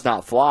just does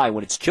not fly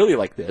when it's chilly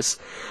like this.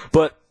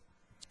 But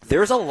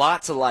there's a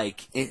lot to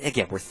like. And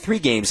again, we're 3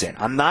 games in.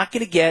 I'm not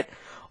going to get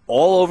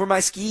all over my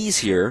skis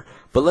here,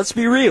 but let's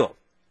be real.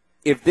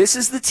 If this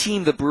is the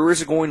team the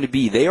Brewers are going to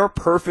be, they are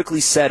perfectly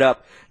set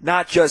up,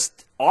 not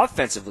just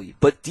offensively,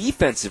 but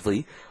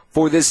defensively,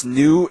 for this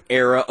new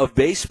era of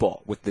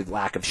baseball, with the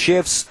lack of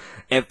shifts,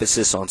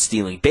 emphasis on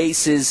stealing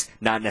bases,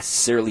 not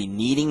necessarily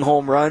needing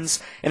home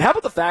runs. And how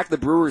about the fact the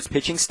Brewers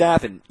pitching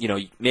staff, and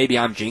maybe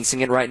I'm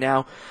jinxing it right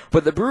now,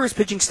 but the Brewers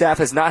pitching staff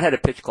has not had a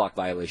pitch clock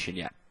violation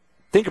yet.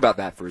 Think about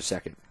that for a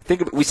second.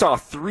 We saw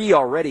 3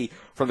 already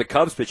from the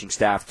Cubs pitching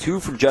staff, 2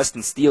 from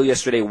Justin Steele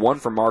yesterday, 1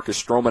 from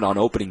Marcus Stroman on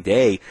opening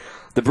day.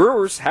 The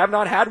Brewers have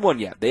not had one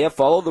yet. They have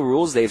followed the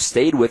rules. They have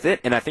stayed with it.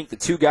 And I think the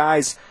 2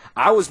 guys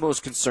I was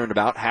most concerned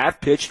about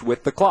have pitched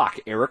with the clock,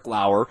 Eric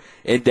Lauer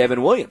and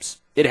Devin Williams.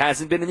 It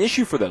hasn't been an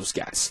issue for those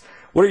guys.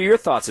 What are your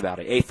thoughts about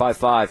it?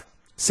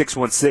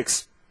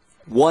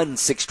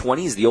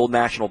 855-616-1620 is the Old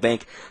National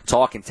Bank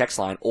talk and text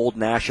line. Old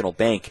National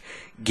Bank.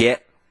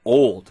 Get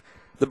old.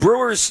 The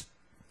Brewers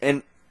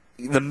and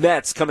the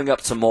Mets coming up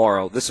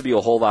tomorrow. This will be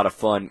a whole lot of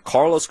fun.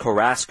 Carlos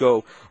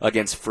Carrasco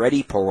against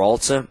Freddie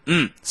Peralta.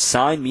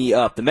 Sign me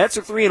up. The Mets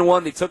are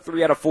 3-1. They took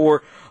 3 out of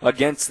 4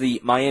 against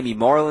the Miami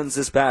Marlins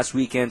this past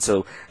weekend,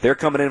 so they're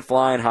coming in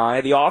flying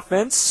high. The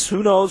offense,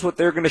 who knows what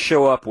they're going to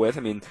show up with.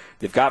 I mean,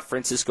 they've got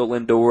Francisco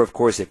Lindor, of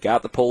course. They've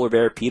got the Polar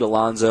Bear, Pete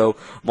Alonso.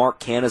 Mark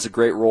Canha's a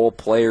great role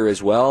player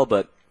as well,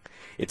 but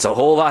it's a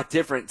whole lot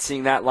different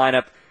seeing that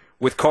lineup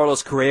with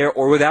Carlos Correa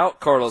or without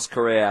Carlos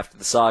Correa after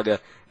the saga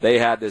they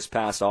had this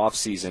past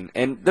offseason.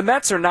 And the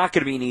Mets are not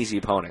going to be an easy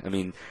opponent. I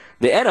mean,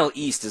 the NL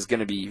East is going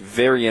to be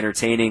very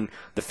entertaining.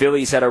 The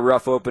Phillies had a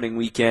rough opening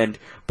weekend,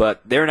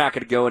 but they're not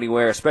going to go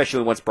anywhere,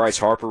 especially once Bryce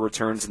Harper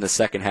returns in the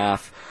second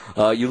half.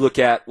 You look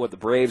at what the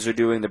Braves are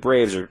doing. The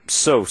Braves are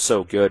so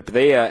good. But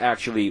they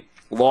actually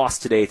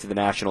lost today to the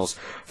Nationals.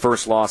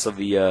 First loss of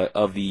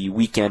the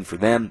weekend for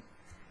them.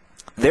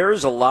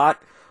 There's a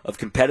lot of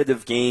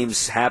competitive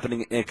games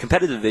happening in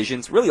competitive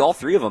divisions. Really, all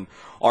 3 of them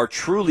are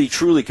truly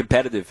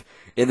competitive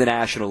in the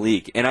National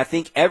League. And I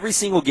think every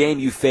single game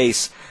you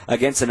face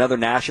against another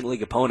National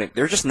League opponent,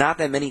 there's just not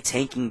that many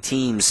tanking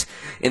teams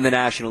in the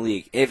National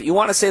League. If you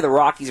want to say the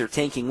Rockies are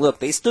tanking, look,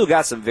 they still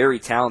got some very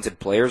talented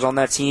players on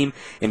that team,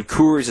 and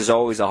Coors is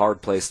always a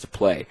hard place to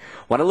play.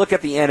 When I look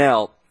at the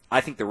NL,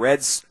 I think the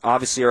Reds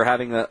obviously are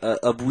having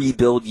a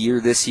rebuild year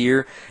this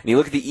year. And you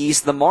look at the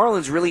East, the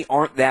Marlins really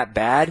aren't that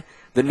bad.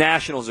 The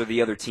Nationals are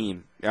the other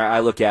team I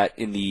look at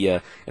in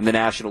the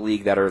National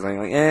League that are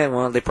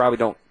like, they probably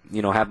don't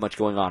have much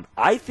going on.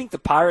 I think the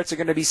Pirates are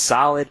going to be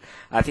solid.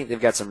 I think they've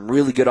got some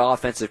really good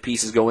offensive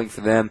pieces going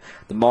for them.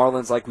 The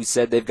Marlins, like we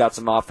said, they've got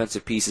some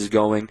offensive pieces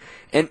going.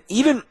 And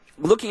even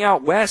looking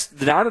out west,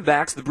 the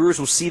Diamondbacks, the Brewers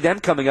will see them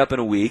coming up in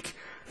a week.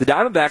 The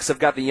Diamondbacks have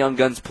got the young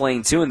guns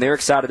playing too, and they're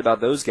excited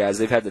about those guys.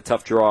 They've had the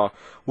tough draw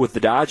with the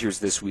Dodgers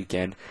this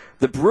weekend.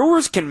 The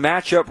Brewers can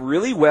match up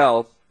really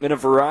well in a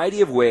variety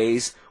of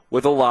ways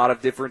with a lot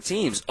of different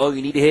teams. Oh,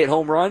 you need to hit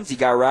home runs? You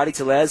got Rowdy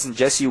Tellez and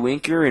Jesse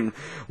Winker and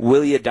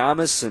Willie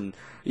Adames and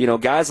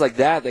guys like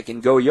that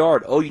can go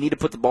yard. Oh, you need to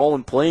put the ball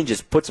in play and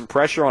just put some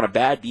pressure on a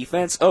bad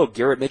defense? Oh,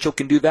 Garrett Mitchell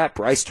can do that.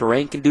 Bryce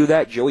Terang can do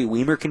that. Joey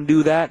Weimer can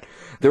do that.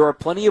 There are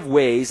plenty of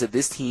ways that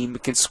this team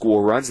can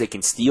score runs. They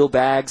can steal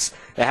bags.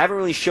 They haven't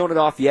really shown it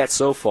off yet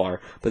so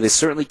far, but they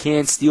certainly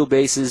can steal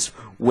bases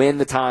when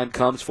the time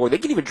comes for it. They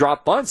can even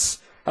drop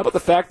bunts. How about the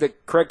fact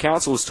that Craig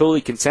Counsell was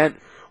totally content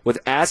with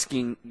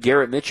asking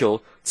Garrett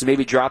Mitchell to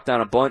maybe drop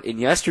down a bunt in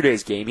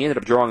yesterday's game? He ended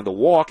up drawing the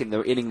walk in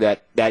the inning,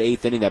 that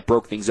 8th inning that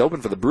broke things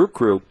open for the Brew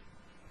Crew.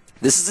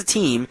 This is a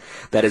team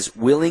that is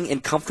willing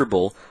and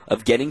comfortable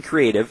of getting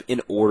creative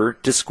in order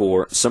to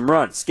score some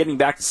runs. Getting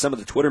back to some of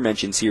the Twitter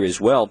mentions here as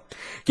well,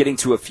 getting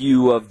to a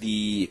few of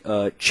the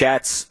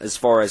chats as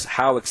far as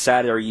how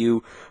excited are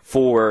you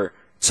for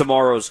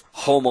tomorrow's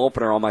home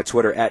opener on my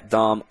Twitter at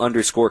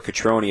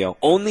Dom_Cotroneo.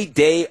 Only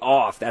day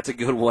off. That's a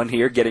good one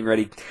here. Getting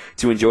ready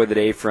to enjoy the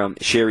day from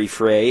Sherry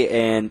Frey.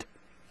 And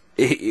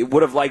it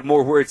would have liked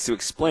more words to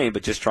explain,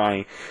 but just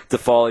trying to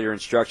follow your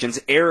instructions.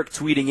 Eric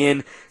tweeting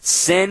in,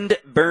 send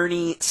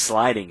Bernie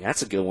sliding.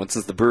 That's a good one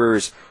since the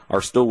Brewers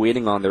are still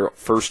waiting on their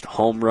first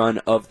home run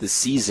of the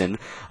season.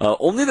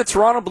 Only the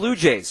Toronto Blue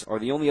Jays are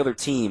the only other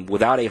team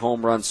without a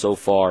home run so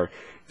far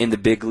in the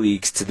big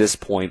leagues to this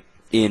point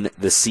in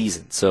the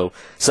season. So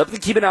something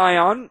to keep an eye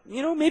on.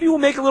 Maybe we'll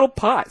make a little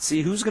pot,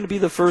 see who's going to be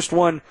the first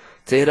one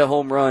to hit a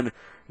home run,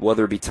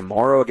 whether it be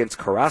tomorrow against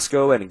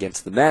Carrasco and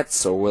against the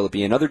Mets, or will it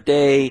be another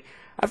day?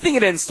 I think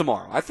it ends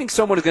tomorrow. I think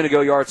someone is going to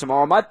go yard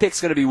tomorrow. My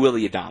pick's going to be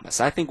Willy Adames.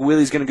 I think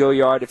Willie's going to go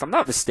yard. If I'm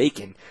not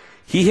mistaken,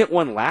 he hit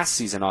one last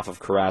season off of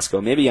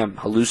Carrasco. Maybe I'm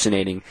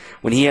hallucinating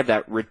when he had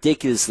that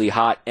ridiculously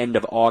hot end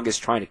of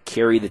August trying to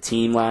carry the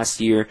team last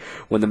year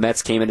when the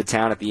Mets came into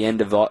town at the end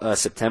of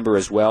September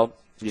as well.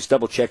 Just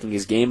double-checking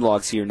his game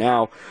logs here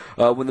now.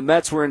 When the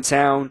Mets were in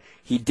town,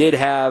 he did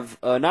have,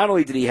 not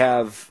only did he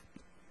have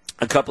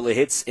a couple of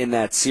hits in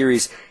that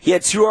series, he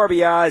had 2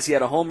 RBIs, he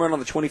had a home run on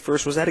the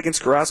 21st. Was that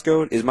against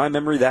Carrasco? Is my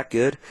memory that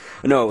good?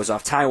 No, it was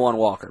off Taijuan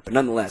Walker. But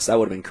nonetheless, that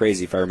would have been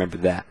crazy if I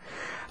remembered that.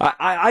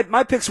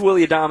 My pick's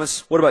Willy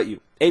Adames. What about you?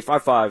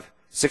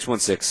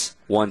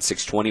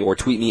 855-616-1620, or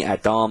tweet me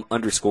at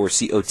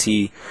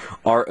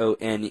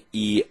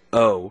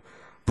Dom_Cotroneo.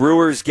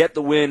 Brewers get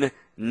the win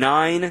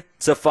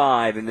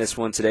 9-5 in this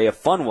one today. A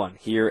fun one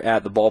here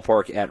at the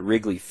ballpark at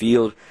Wrigley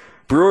Field.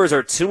 Brewers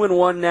are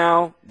 2-1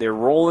 now. They're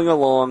rolling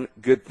along.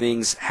 Good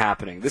things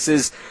happening. This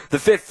is the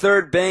Fifth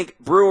Third Bank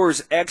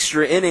Brewers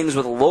extra innings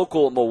with a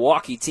local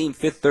Milwaukee team.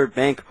 Fifth Third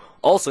Bank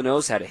also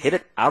knows how to hit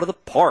it out of the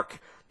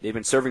park. They've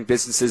been serving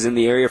businesses in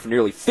the area for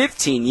nearly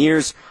 15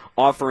 years,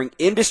 offering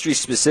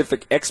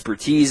industry-specific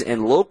expertise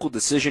and local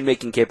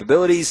decision-making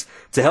capabilities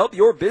to help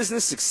your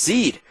business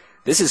succeed.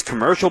 This is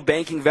commercial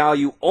banking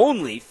value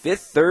only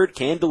Fifth Third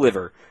can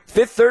deliver.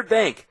 Fifth Third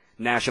Bank,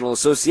 National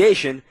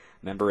Association,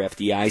 member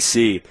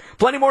FDIC.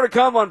 Plenty more to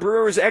come on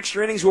Brewers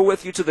Extra Innings. We're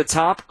with you to the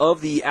top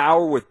of the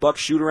hour with Buck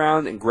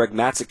Shootaround and Greg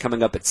Matzek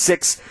coming up at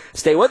 6.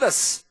 Stay with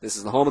us. This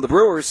is the home of the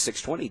Brewers,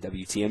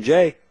 620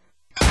 WTMJ.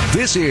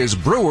 This is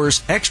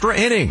Brewers Extra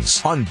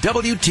Innings on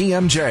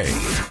WTMJ.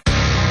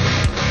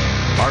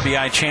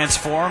 RBI chance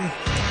for him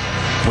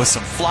with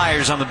some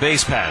flyers on the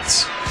base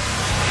paths.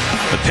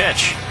 The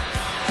pitch.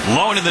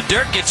 Low in the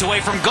dirt, gets away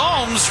from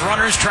Gomes.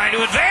 Runners trying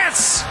to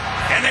advance,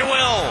 and they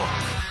will.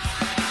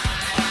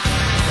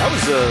 That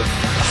was a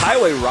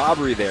highway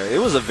robbery there.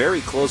 It was a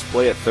very close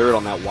play at third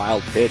on that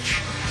wild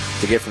pitch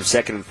to get from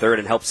second and third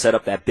and help set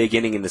up that big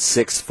inning in the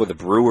 6th for the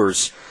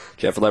Brewers.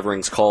 Jeff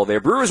Levering's call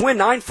there. Brewers win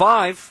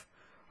 9-5.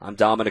 I'm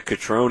Dominic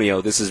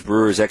Cotroneo. This is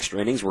Brewers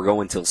Extra Innings. We're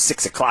going till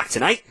 6 o'clock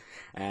tonight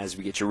as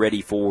we get you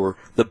ready for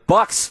the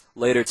Bucks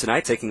later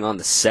tonight, taking on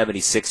the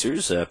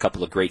 76ers. A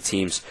couple of great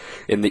teams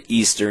in the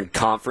Eastern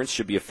Conference.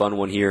 Should be a fun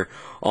one here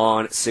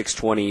on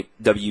 620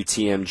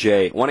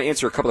 WTMJ. I want to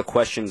answer a couple of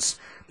questions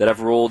that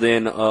I've rolled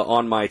in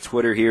on my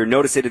Twitter here.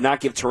 Notice they did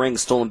not give Terang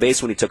stolen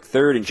base when he took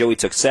third and Joey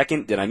took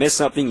second. Did I miss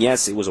something?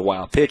 Yes, it was a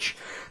wild pitch.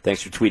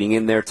 Thanks for tweeting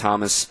in there,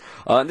 Thomas.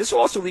 And this will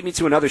also lead me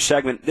to another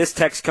segment. This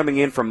text coming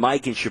in from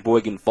Mike in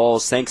Sheboygan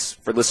Falls. Thanks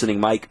for listening,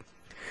 Mike.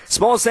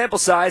 Small sample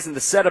size in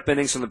the setup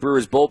innings from the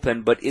Brewers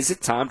bullpen, but is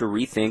it time to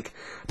rethink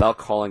about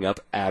calling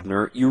up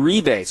Abner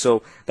Uribe?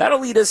 So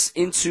that'll lead us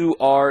into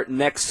our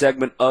next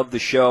segment of the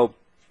show,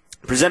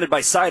 presented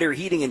by Cider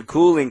Heating and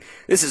Cooling.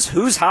 This is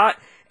Who's Hot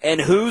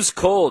and Who's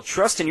Cold.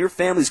 Trust in your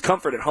family's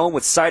comfort at home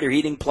with Cider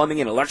Heating, Plumbing,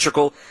 and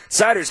Electrical.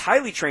 Cider's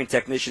highly trained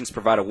technicians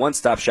provide a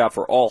one-stop shop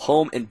for all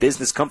home and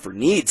business comfort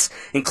needs,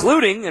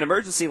 including an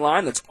emergency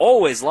line that's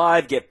always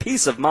live. Get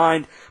peace of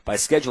mind by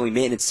scheduling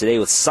maintenance today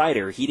with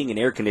Cider Heating and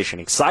Air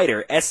Conditioning.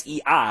 Cider,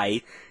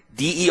 SEIDER.com.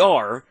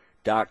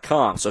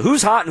 So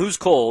who's hot and who's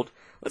cold?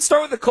 Let's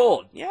start with the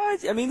cold. Yeah,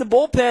 I mean, the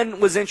bullpen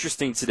was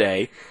interesting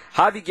today.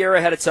 Javi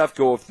Guerra had a tough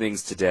go of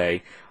things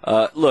today.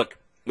 Look,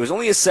 it was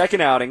only his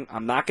second outing.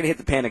 I'm not going to hit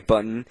the panic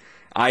button.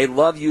 I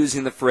love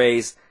using the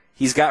phrase,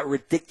 he's got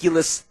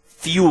ridiculous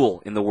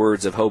fuel, in the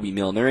words of Hobie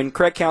Milner, and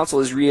Craig Counsell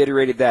has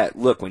reiterated that.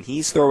 Look, when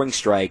he's throwing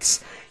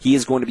strikes, he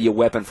is going to be a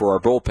weapon for our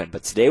bullpen.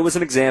 But today was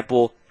an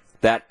example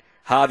that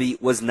Javi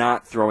was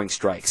not throwing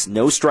strikes.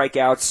 No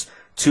strikeouts,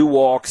 2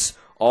 walks,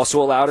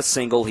 also allowed a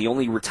single. He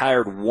only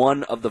retired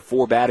 1 of the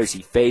 4 batters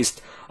he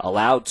faced,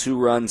 allowed 2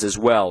 runs as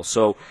well.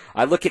 So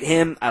I look at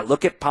him, I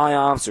look at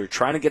Payamps. They're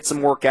trying to get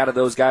some work out of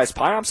those guys.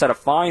 Payamps had a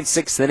fine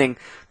 6th inning,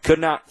 could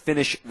not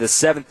finish the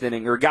 7th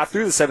inning, or got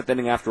through the 7th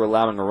inning after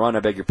allowing a run,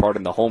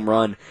 the home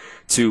run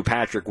to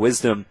Patrick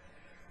Wisdom.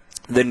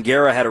 Then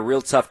Guerra had a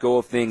real tough go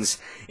of things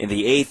in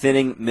the 8th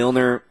inning.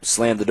 Milner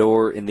slammed the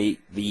door in the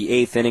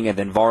 8th inning, and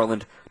then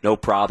Varland, no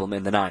problem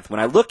in the 9th. When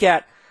I look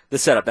at the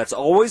setup. That's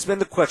always been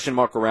the question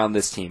mark around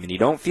this team, and you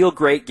don't feel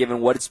great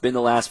given what it's been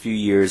the last few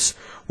years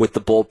with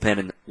the bullpen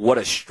and what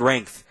a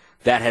strength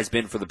that has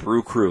been for the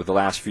Brew Crew the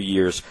last few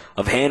years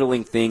of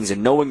handling things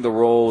and knowing the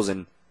roles,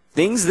 and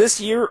things this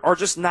year are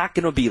just not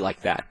going to be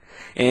like that.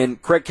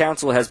 And Craig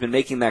Counsell has been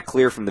making that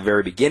clear from the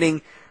very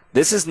beginning.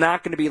 This is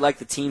not going to be like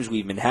the teams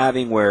we've been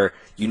having where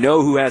you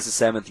know who has the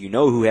 7th, you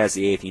know who has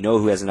the 8th, you know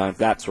who has the 9th,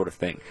 that sort of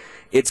thing.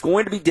 It's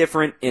going to be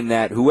different in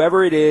that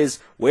whoever it is,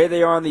 where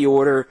they are in the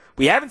order,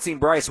 we haven't seen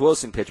Bryce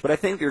Wilson pitch, but I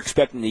think they're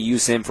expecting to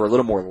use him for a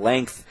little more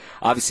length.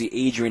 Obviously,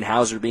 Adrian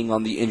Hauser being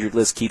on the injured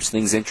list keeps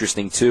things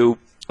interesting too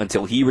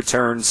until he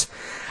returns.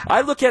 I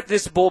look at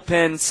this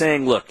bullpen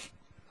saying, look,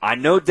 I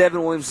know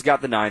Devin Williams has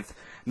got the 9th.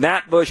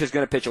 Matt Bush is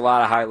going to pitch a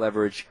lot of high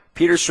leverage.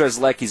 Peter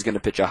Strzelecki is going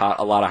to pitch a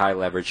lot of high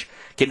leverage.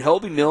 Can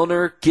Hobie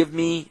Milner give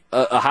me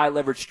a high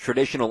leverage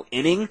traditional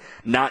inning,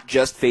 not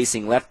just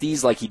facing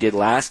lefties like he did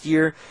last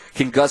year?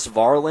 Can Gus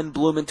Varlin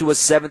bloom into a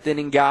 7th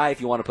inning guy if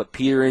you want to put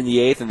Peter in the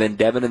 8th and then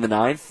Devin in the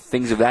 9th?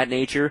 Things of that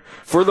nature.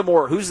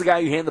 Furthermore, who's the guy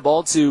you hand the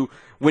ball to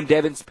when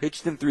Devin's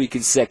pitched in 3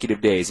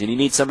 consecutive days and you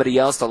need somebody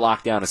else to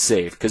lock down a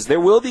save? Because there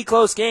will be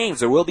close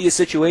games. There will be a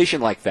situation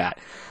like that.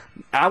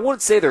 I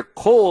wouldn't say they're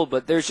cold,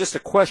 but there's just a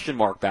question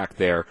mark back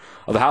there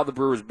of how the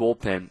Brewers'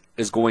 bullpen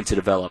is going to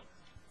develop.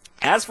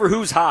 As for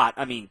who's hot,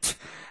 I mean,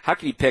 how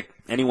can you pick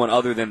anyone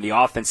other than the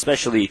offense,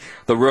 especially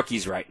the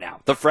rookies right now?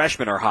 The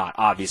freshmen are hot,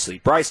 obviously.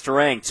 Bryce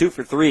Terang, 2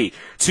 for 3,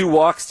 2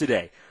 walks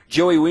today.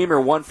 Joey Weimer,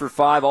 1 for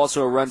 5,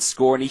 also a run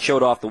score, and he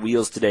showed off the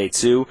wheels today,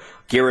 too.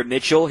 Garrett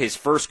Mitchell, his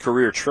first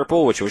career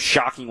triple, which was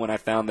shocking when I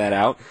found that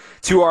out.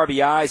 2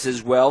 RBIs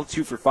as well,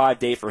 2 for 5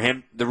 day for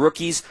him. The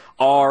rookies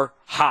are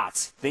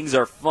hot. Things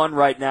are fun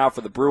right now for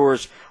the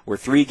Brewers. We're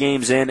 3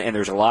 games in, and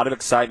there's a lot of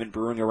excitement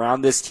brewing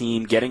around this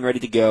team, getting ready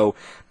to go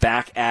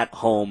back at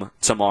home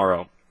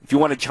tomorrow. If you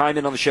want to chime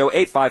in on the show,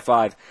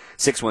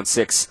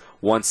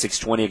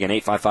 855-616-1620. Again,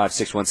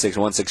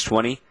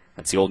 855-616-1620.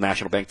 That's the old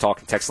National Bank talk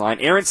and text line.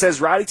 Aaron says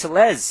Rowdy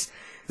Tellez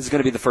is going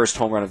to be the first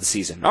home run of the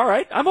season. All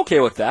right, I'm okay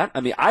with that. I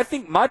mean, I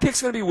think my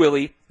pick's going to be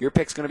Willie. Your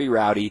pick's going to be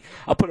Rowdy.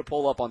 I'll put a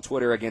poll up on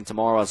Twitter again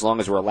tomorrow as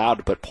long as we're allowed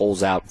to put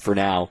polls out for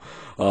now.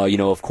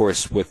 Of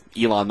course, with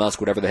Elon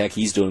Musk, whatever the heck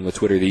he's doing with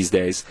Twitter these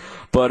days.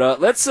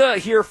 But let's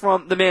hear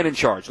from the man in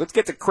charge. Let's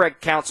get to Craig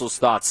Counsell's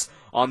thoughts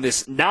on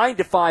this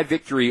 9-5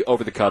 victory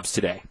over the Cubs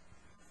today.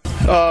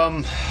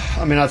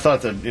 I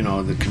thought that,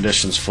 the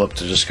conditions flipped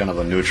to just kind of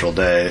a neutral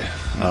day.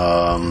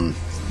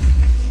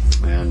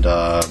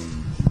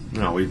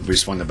 We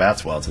swung the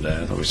bats well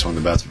today. I thought we swung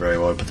the bats very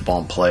well. We put the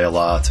ball in play a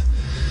lot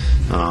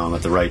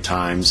at the right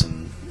times,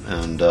 and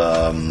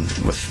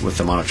with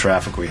the amount of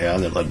traffic we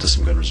had, that led to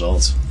some good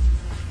results.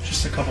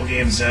 Just a couple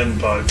games in,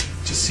 but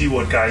to see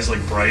what guys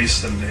like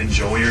Bryce and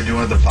Joey are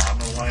doing at the bottom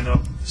of the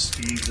lineup, the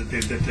speed that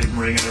they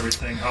bring and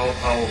everything, how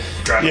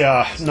gratifying.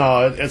 Yeah,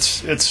 no,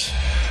 it's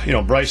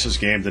Bryce's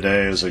game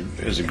today is a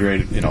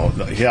great.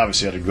 He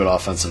obviously had a good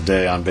offensive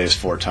day, on base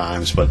 4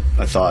 times, but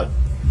I thought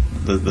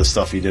the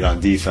stuff he did on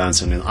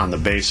defense and on the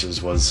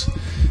bases was,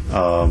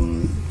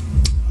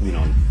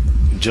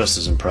 just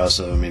as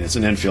impressive. I mean, it's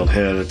an infield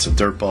hit, it's a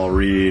dirt ball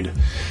read.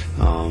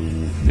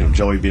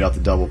 Joey beat out the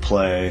double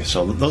play.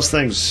 So those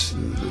things,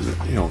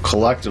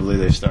 collectively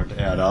they start to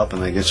add up,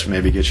 and they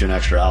maybe get you an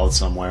extra out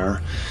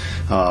somewhere,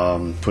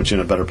 put you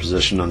in a better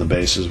position on the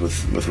bases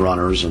with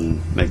runners, and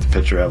make the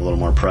pitcher have a little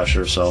more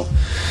pressure. So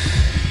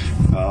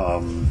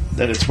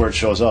that it's where it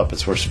shows up.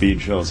 It's where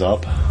speed shows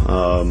up,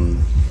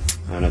 and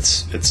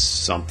it's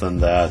something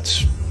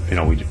that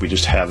we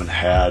just haven't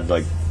had,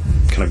 like,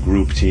 kind of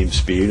group team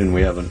speed, and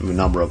we have a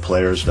number of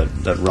players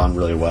that run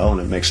really well,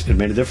 and it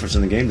made a difference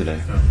in the game today.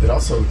 It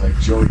also, like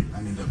Joey,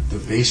 the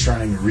base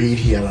running read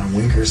he had on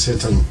Winker's hit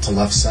to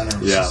left center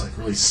was just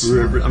really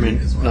smart.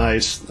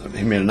 Nice.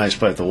 He made a nice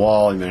play at the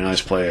wall. He made a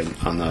nice play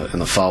in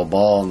the foul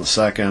ball in the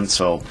second.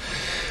 So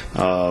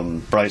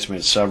Bryce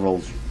made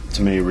several,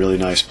 to me, really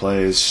nice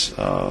plays.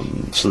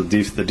 So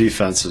the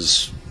defense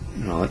is,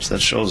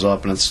 that shows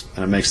up, and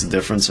it makes the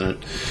difference,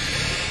 and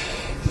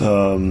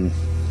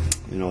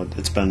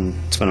it's been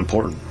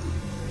important.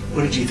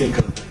 What did you think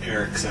of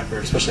Eric's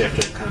effort, especially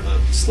after kind of a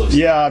slow start?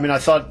 Yeah, I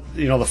thought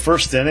the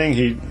first inning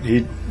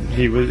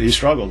he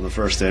struggled in the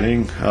first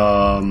inning,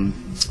 and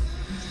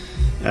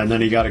then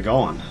he got it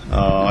going.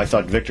 I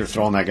thought Victor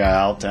throwing that guy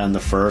out to end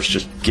the first,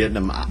 just getting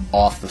him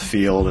off the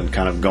field and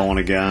kind of going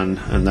again,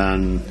 and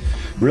then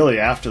really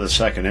after the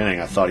second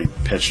inning, I thought he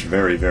pitched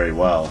very, very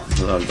well.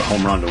 The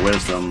home run to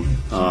Wisdom,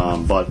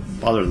 but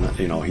other than that,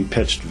 he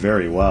pitched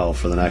very well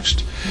for the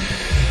next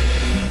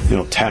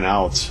 10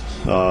 outs,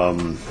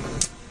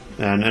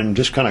 and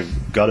just kind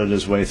of gutted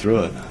his way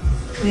through it.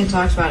 We had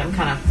talked about him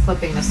kind of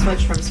flipping the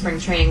switch from spring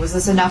training. Was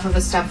this enough of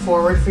a step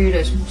forward for you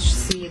to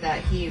see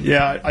that he?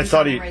 Yeah, I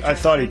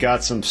thought he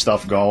got some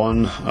stuff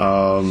going,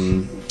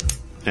 and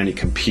he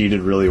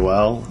competed really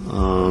well,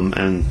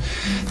 and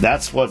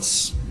that's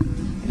what's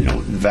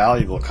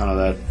valuable. Kind of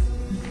that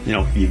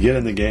you get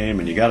in the game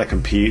and you got to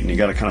compete and you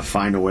got to kind of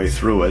find a way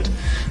through it.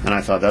 And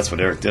I thought that's what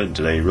Eric did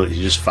today.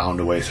 He just found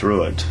a way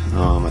through it.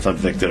 I thought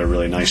Vic did a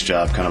really nice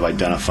job kind of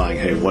identifying,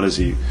 hey, what is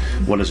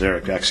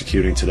Eric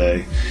executing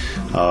today?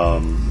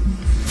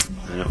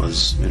 And it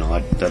was,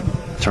 that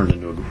turned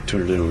into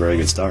a very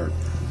good start.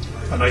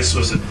 How nice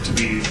was it to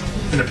be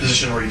in a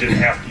position where you didn't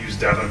have to use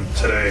Devin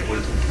today? Do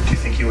you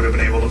think he would have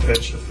been able to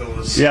pitch if it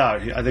was?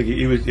 Yeah, I think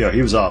he was. Yeah,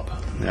 he was up.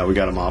 Yeah, we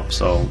got him up.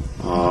 So,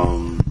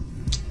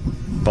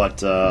 Gus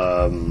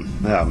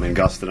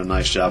did a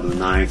nice job in the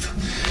ninth.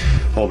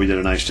 Hobie did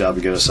a nice job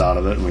to get us out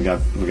of it, and we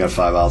got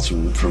 5 outs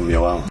from the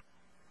OL.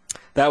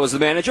 That was the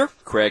manager,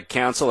 Craig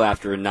Counsell,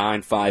 after a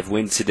 9-5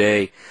 win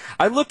today.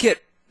 I look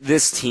at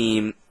this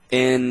team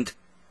and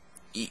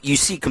you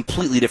see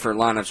completely different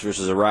lineups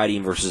versus a righty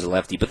and versus a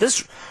lefty. But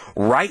this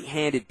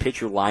right-handed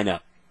pitcher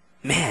lineup,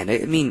 man, I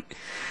mean,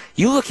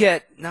 you look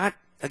at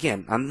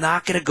I'm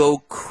not going to go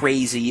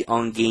crazy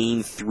on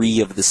game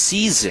 3 of the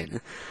season,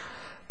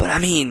 but I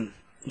mean,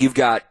 you've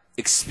got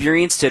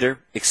experienced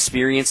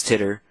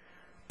hitter,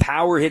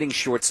 power hitting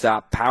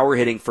shortstop, power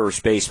hitting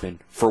first baseman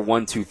for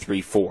 1, 2,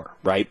 3, 4,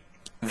 right?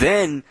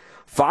 Then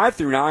 5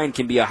 through 9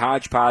 can be a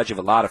hodgepodge of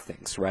a lot of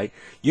things, right?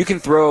 You can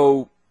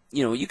throw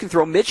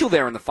Mitchell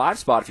there in the 5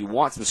 spot if you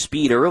want some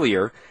speed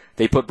earlier.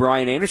 They put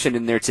Brian Anderson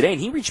in there today,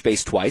 and he reached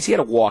base twice. He had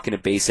a walk and a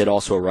base hit,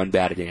 also a run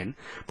batted in.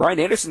 Brian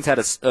Anderson's had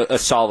a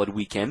solid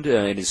weekend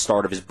in his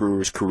start of his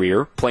Brewers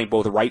career, playing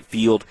both right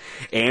field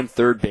and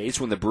third base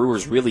when the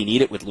Brewers really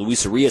need it with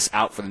Luis Arias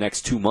out for the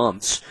next 2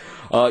 months.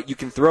 You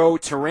can throw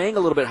Terang a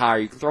little bit higher.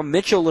 You can throw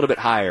Mitchell a little bit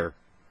higher.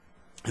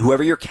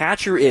 Whoever your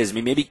catcher is, I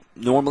mean, maybe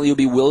normally it would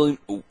be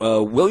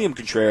William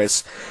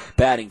Contreras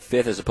batting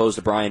 5th as opposed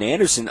to Brian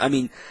Anderson. I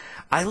mean,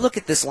 I look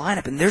at this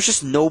lineup, and there's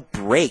just no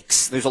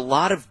breaks. There's a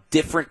lot of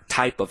different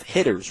type of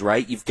hitters,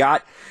 right? You've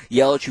got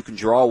Yelich who can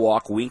draw a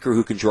walk, Winker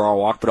who can draw a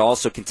walk, but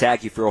also can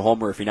tag you for a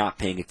homer if you're not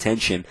paying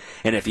attention.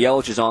 And if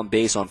Yelich is on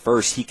base on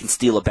first, he can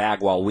steal a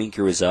bag while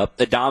Winker is up.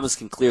 Adames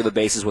can clear the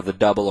bases with a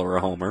double or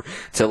a homer.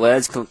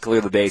 Tellez can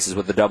clear the bases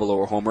with a double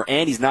or a homer.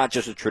 And he's not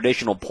just a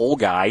traditional pull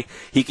guy.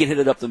 He can hit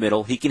it up the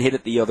middle. He can hit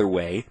it the other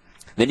way.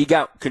 Then you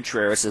got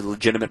Contreras, a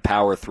legitimate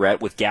power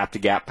threat with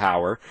gap-to-gap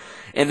power.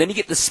 And then you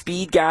get the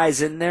speed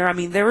guys in there. I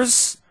mean,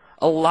 there's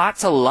a lot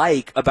to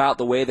like about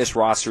the way this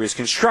roster is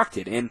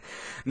constructed. And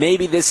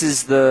maybe this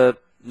is the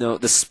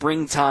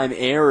springtime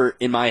air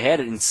in my head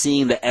and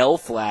seeing the L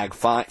flag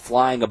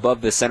flying above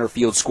the center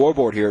field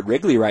scoreboard here at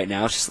Wrigley right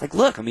now. It's just like,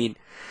 look, I mean,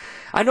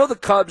 I know the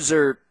Cubs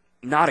are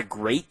not a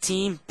great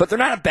team, but they're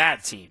not a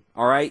bad team,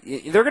 all right?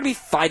 They're going to be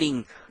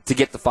fighting to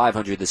get the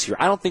 500 this year.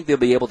 I don't think they'll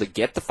be able to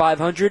get the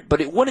 500,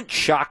 but it wouldn't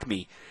shock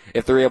me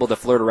if they're able to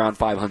flirt around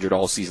 500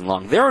 all season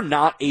long. They're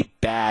not a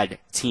bad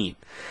team.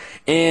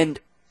 And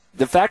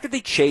the fact that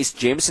they chased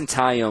Jameson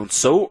Taillon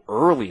so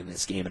early in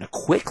this game and a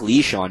quick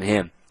leash on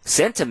him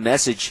sent a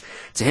message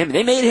to him.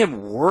 They made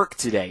him work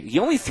today. He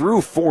only threw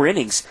 4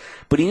 innings,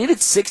 but he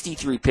needed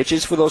 63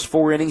 pitches for those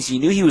 4 innings. You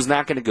knew he was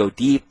not going to go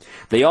deep.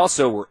 They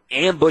also were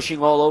ambushing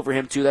all over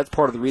him, too. That's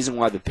part of the reason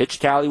why the pitch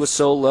tally was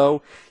so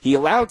low. He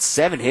allowed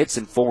 7 hits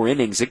in 4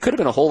 innings. It could have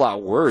been a whole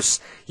lot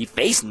worse. He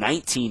faced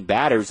 19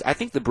 batters. I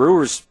think the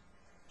Brewers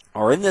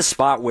are in this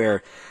spot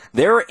where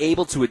they're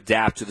able to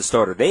adapt to the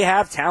starter. They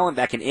have talent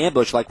that can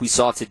ambush like we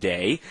saw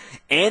today,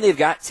 and they've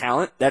got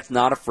talent that's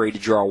not afraid to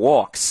draw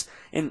walks.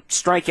 And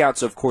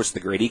strikeouts, of course, the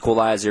great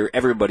equalizer.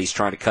 Everybody's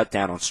trying to cut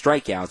down on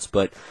strikeouts.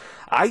 But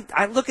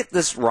I look at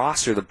this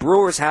roster. The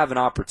Brewers have an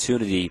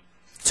opportunity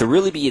to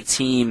really be a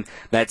team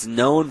that's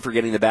known for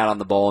getting the bat on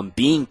the ball and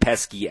being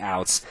pesky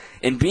outs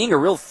and being a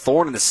real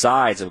thorn in the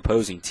sides of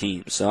opposing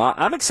teams. So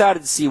I'm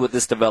excited to see what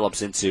this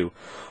develops into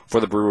for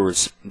the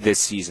Brewers this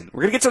season.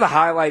 We're going to get to the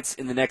highlights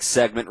in the next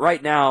segment.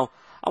 Right now,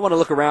 I want to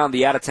look around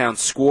the out-of-town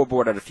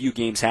scoreboard at a few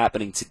games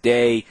happening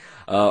today.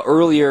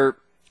 Earlier,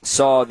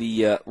 saw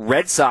the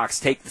Red Sox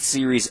take the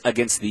series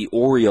against the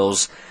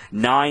Orioles,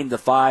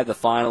 9-5, the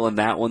final in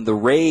that one. The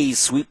Rays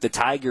sweep the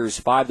Tigers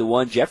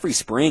 5-1. Jeffrey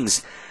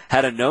Springs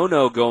had a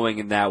no-no going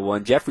in that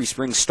one. Jeffrey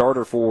Springs,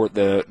 starter for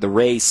the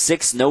Rays,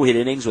 6 no-hit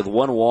innings with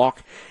 1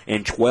 walk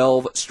and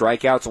 12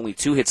 strikeouts, only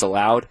 2 hits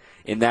allowed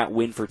in that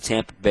win for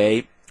Tampa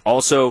Bay.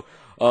 Also,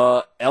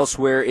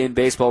 elsewhere in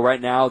baseball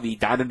right now, the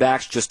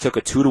Diamondbacks just took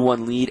a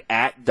 2-1 lead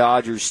at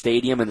Dodgers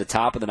Stadium in the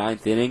top of the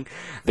 9th inning.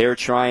 They're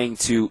trying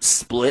to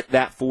split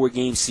that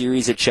 4-game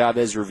series at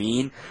Chavez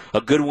Ravine. A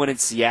good one in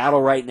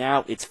Seattle right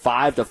now. It's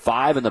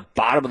 5-5 in the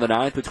bottom of the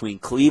 9th between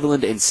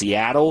Cleveland and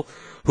Seattle.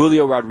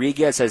 Julio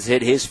Rodriguez has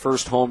hit his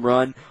first home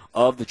run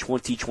of the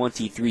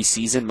 2023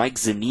 season. Mike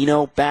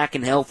Zunino back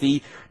and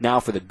healthy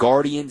now for the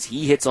Guardians.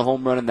 He hits a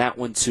home run in that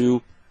one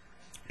too.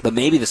 But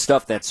maybe the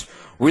stuff that's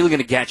really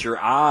going to catch your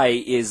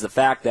eye is the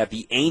fact that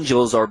the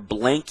Angels are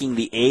blanking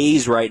the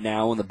A's right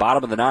now in the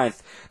bottom of the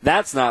 9th.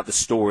 That's not the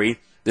story.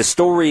 The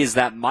story is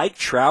that Mike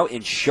Trout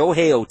and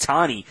Shohei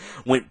Ohtani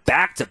went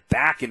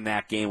back-to-back in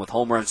that game with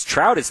home runs.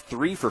 Trout is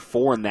 3 for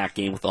 4 in that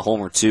game with a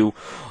homer, too.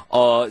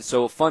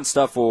 So fun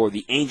stuff for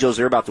the Angels.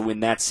 They're about to win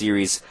that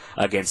series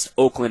against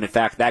Oakland. In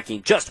fact, that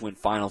game just went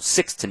final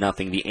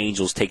 6-0. The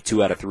Angels take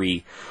 2 out of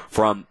 3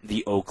 from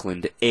the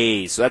Oakland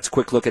A's. So that's a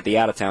quick look at the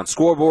out-of-town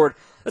scoreboard.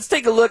 Let's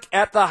take a look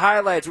at the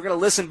highlights. We're going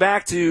to listen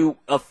back to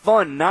a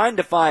fun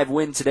 9-5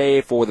 win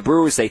today for the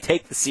Brewers. They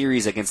take the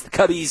series against the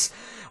Cubbies.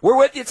 We're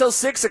with you until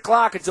 6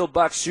 o'clock, until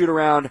Bucks shoot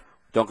around.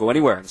 Don't go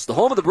anywhere. It's the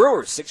home of the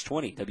Brewers,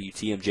 620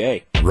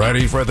 WTMJ.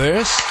 Ready for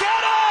this?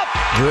 Get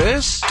up!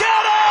 This? Get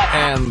up!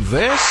 And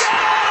this? Get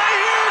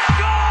out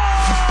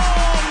of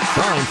here!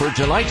 Go! Time for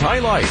tonight's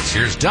highlights.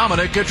 Here's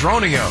Dominic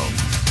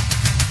Cotroneo.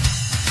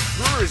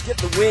 Brewers get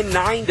the win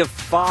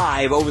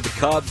 9-5 over the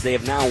Cubs. They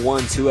have now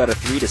won 2 out of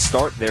 3 to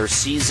start their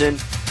season.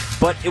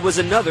 But it was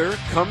another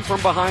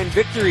come-from-behind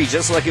victory,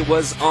 just like it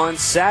was on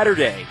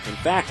Saturday. In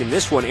fact, in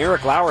this one,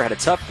 Eric Lauer had a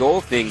tough go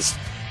of things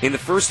in the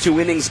first 2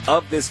 innings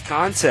of this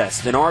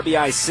contest. An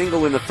RBI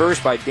single in the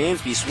first by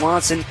Dansby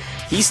Swanson.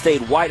 He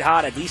stayed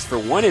white-hot at least for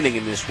 1 inning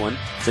in this one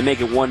to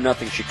make it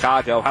 1-0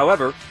 Chicago.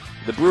 However,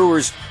 the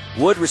Brewers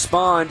would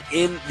respond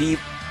in the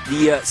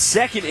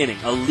second inning.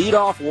 A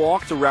leadoff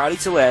walk to Rowdy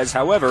Tellez.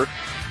 However,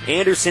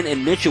 Anderson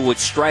and Mitchell would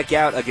strike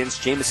out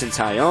against Jameson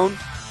Taillon.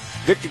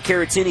 Victor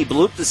Caratini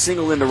blooped the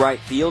single into right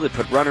field. It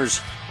put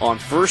runners on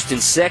first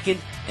and second,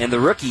 and the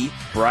rookie,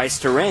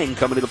 Bryce Terang,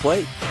 coming to the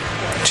plate.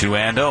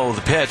 2-0,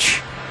 the pitch.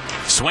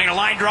 Swing a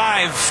line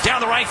drive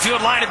down the right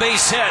field line, a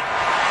base hit.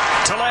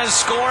 Tellez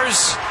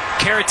scores.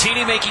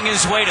 Caratini making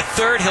his way to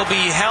third. He'll be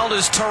held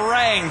as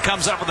Terang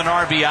comes up with an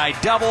RBI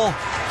double,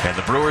 and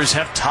the Brewers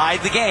have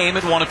tied the game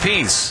at 1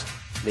 apiece.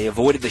 They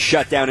avoided the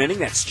shutdown inning.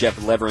 That's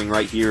Jeff Levering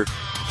right here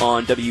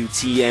on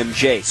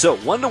WTMJ. So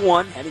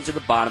 1-1 heading to the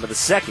bottom of the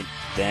second.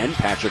 Then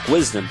Patrick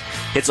Wisdom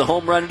hits a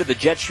home run into the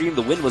jet stream.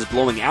 The wind was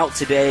blowing out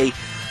today.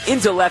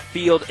 Into left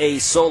field, a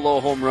solo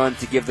home run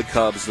to give the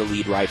Cubs the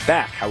lead right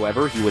back.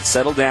 However, he would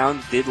settle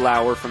down, did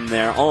Lauer from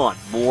there on.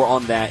 More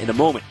on that in a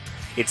moment.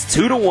 It's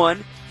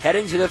 2-1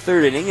 heading to the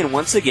third inning, and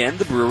once again,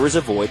 the Brewers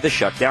avoid the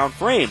shutdown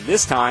frame.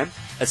 This time,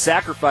 a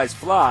sacrifice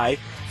fly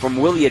from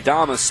Willy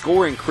Adames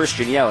scoring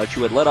Christian Yelich,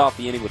 who had led off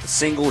the inning with a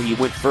single. He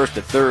went first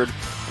to third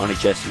on a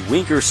Jesse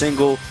Winker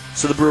single.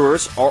 So the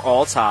Brewers are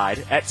all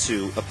tied at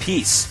 2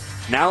 apiece.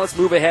 Now let's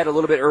move ahead a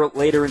little bit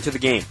later into the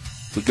game.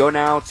 We go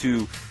now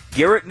to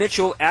Garrett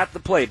Mitchell at the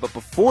plate, but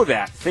before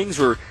that, things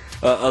were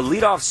a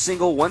leadoff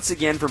single once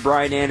again for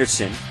Brian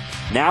Anderson.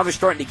 Now they're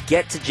starting to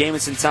get to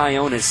Jameson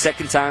Taillon his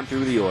second time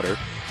through the order.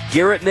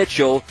 Garrett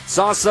Mitchell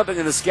saw something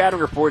in the scouting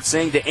report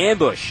saying to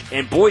ambush,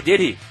 and boy did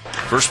he.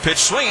 First pitch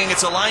swinging,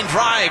 it's a line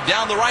drive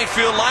down the right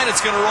field line.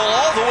 It's going to roll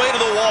all the way to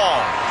the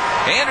wall.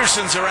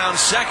 Anderson's around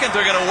second.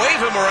 They're going to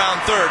wave him around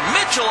third.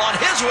 Mitchell on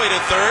his way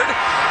to third.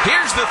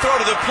 Here's the throw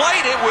to the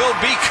plate. It will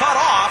be cut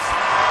off.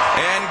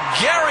 And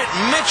Garrett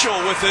Mitchell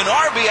with an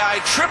RBI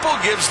triple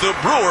gives the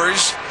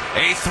Brewers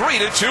a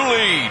 3-2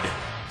 lead.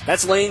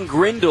 That's Lane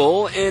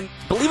Grindle, and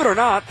believe it or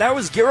not, that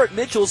was Garrett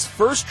Mitchell's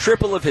first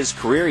triple of his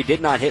career. He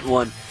did not hit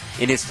one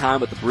in his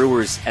time with the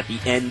Brewers at the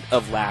end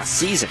of last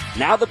season.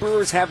 Now the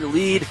Brewers have the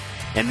lead,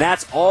 and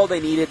that's all they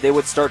needed. They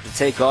would start to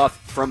take off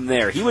from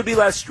there. He would be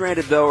left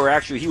stranded, though, or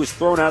actually he was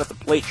thrown out at the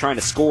plate trying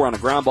to score on a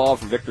ground ball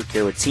from Victor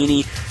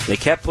Caratini. They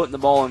kept putting the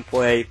ball in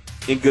play,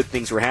 and good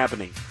things were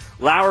happening.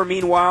 Lauer,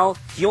 meanwhile,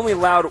 he only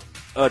allowed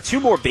 2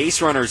 more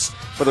base runners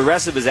for the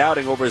rest of his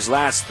outing over his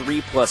last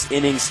 3+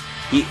 innings.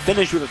 He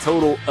finished with a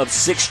total of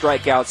 6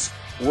 strikeouts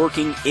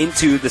working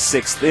into the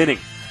 6th inning.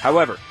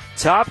 However,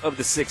 top of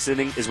the 6th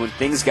inning is when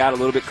things got a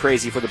little bit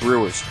crazy for the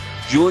Brewers.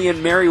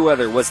 Julian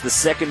Merriweather was the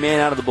second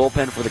man out of the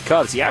bullpen for the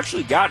Cubs. He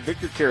actually got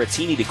Victor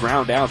Caratini to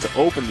ground out to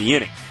open the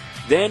inning.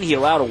 Then he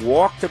allowed a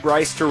walk to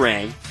Bryce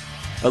Terang.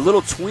 A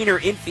little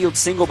tweener infield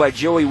single by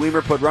Joey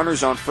Wiemer put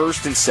runners on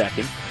first and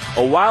second.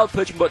 A wild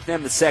pitch put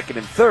them to second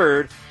and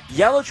third.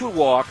 Yelich would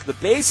walk. The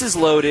bases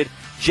loaded.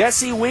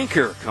 Jesse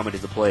Winker coming to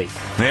the plate.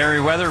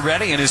 Merriweather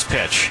ready in his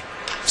pitch.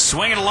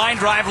 Swinging a line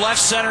drive left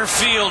center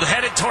field.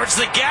 Headed towards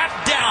the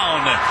gap.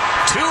 Down.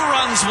 2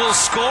 runs will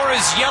score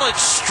as Yelich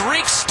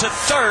streaks to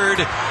third.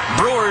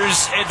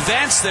 Brewers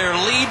advance their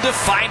lead to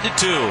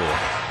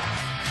 5-2.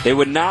 They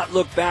would not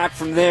look back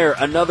from there.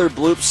 Another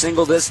bloop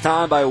single, this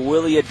time by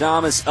Willy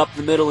Adames up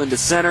the middle into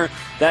center.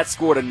 That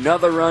scored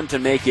another run to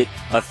make it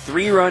a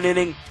 3-run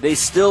inning. They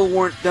still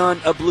weren't done.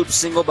 A bloop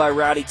single by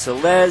Rowdy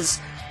Tellez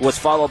was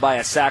followed by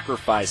a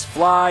sacrifice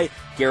fly.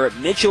 Garrett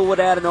Mitchell would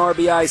add an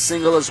RBI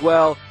single as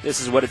well. This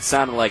is what it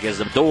sounded like as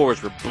the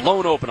doors were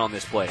blown open on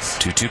this place.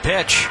 2-2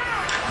 pitch.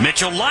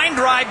 Mitchell line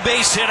drive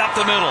base hit up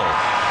the middle.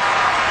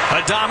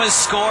 Adames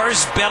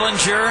scores.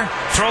 Bellinger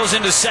throws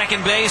into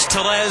second base.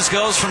 Tellez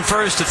goes from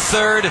first to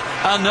third.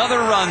 Another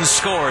run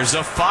scores.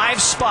 A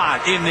 5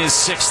 spot in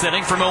this 6th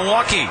inning for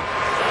Milwaukee.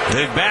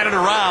 They've batted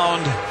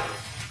around.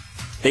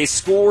 They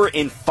score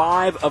in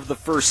 5 of the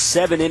first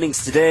 7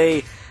 innings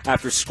today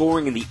after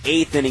scoring in the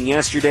 8th inning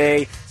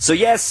yesterday. So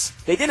yes,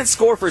 they didn't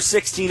score for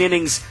 16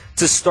 innings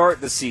to start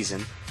the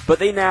season, but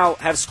they now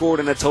have scored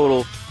in a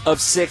total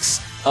of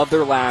 6 of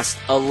their last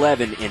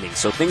 11 innings.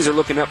 So things are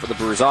looking up for the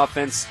Brewers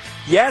offense.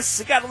 Yes,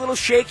 it got a little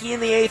shaky in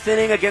the 8th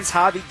inning against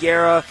Javi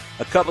Guerra.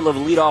 A couple of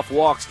leadoff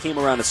walks came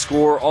around to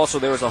score. Also,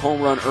 there was a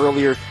home run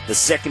earlier, the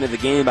second of the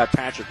game by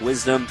Patrick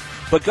Wisdom.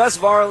 But Gus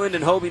Varland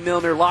and Hobie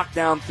Milner locked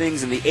down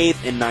things in the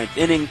 8th and 9th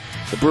inning.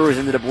 The Brewers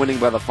ended up winning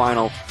by the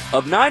final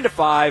of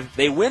 9-5.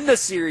 They win the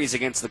series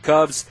against the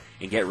Cubs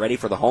and get ready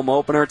for the home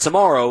opener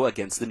tomorrow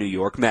against the New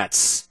York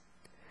Mets.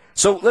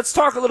 So let's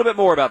talk a little bit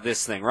more about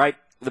this thing, right?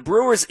 The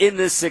Brewers in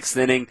this 6th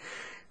inning,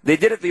 they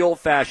did it the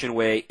old-fashioned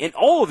way, and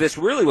all of this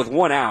really with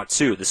 1 out,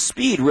 too. The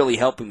speed really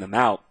helping them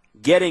out.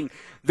 Getting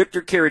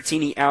Victor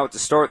Caratini out to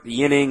start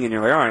the inning, and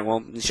you're like, all right,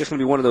 well, it's just going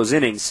to be one of those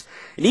innings.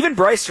 And even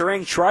Bryce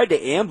Terang tried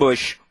to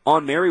ambush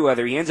on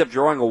Merriweather. He ends up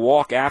drawing a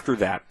walk after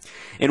that.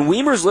 And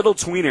Weimer's little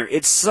tweener,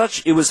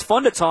 it was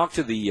fun to talk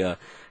to the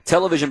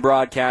television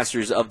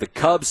broadcasters of the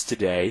Cubs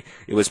today.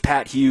 It was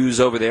Pat Hughes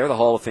over there, the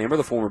Hall of Famer,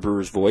 the former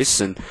Brewers voice,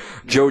 and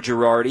Joe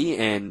Girardi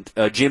and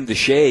Jim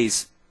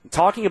DeShays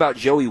talking about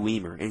Joey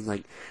Weimer. And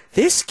like,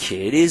 this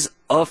kid is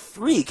a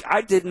freak.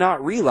 I did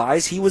not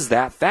realize he was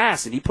that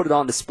fast. And he put it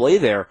on display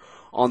there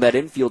on that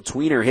infield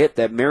tweener hit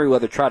that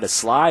Merriweather tried to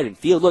slide and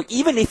field. Look,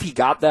 even if he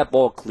got that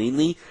ball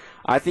cleanly,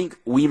 I think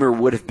Weimer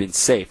would have been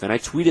safe. And I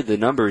tweeted the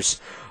numbers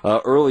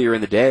earlier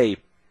in the day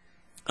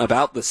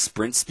about the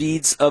sprint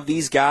speeds of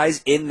these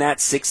guys in that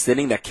 6th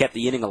inning that kept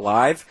the inning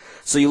alive.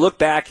 So you look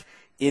back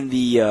in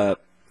the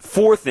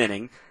 4th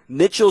inning,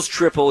 Mitchell's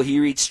triple, he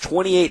reached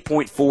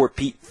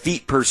 28.4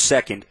 feet per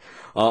second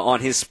on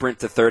his sprint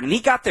to third. And he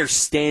got there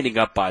standing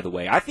up, by the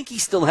way. I think he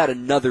still had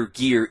another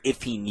gear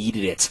if he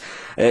needed it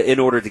in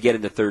order to get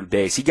into third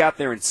base. He got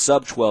there in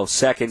sub-12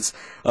 seconds.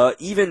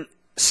 Even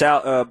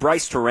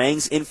Bryce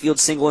Terang's infield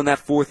single in that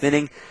 4th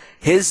inning,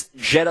 his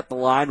jet up the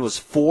line was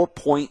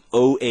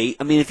 4.08.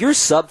 I mean, if you're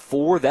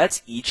sub-4,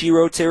 that's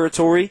Ichiro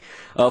territory.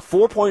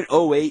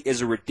 4.08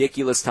 is a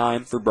ridiculous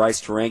time for Bryce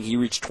Terang. He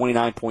reached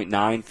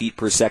 29.9 feet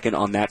per second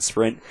on that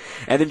sprint.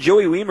 And then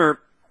Joey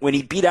Weimer, when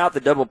he beat out the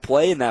double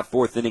play in that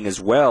 4th inning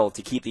as well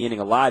to keep the inning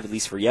alive, at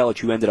least for Yelich,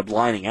 who ended up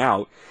lining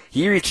out,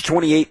 he reached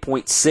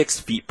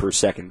 28.6 feet per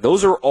second.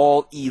 Those are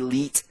all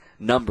elite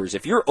numbers.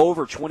 If you're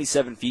over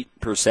 27 feet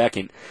per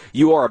second,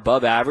 you are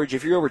above average.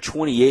 If you're over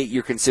 28,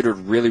 you're considered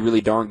really,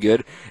 really darn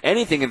good.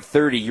 Anything in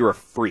 30, you're a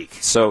freak.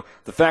 So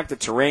the fact that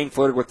Terang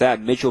flirted with that,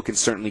 Mitchell can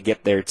certainly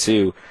get there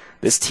too.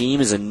 This team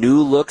is a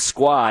new-look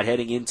squad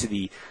heading into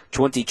the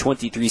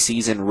 2023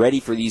 season, ready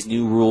for these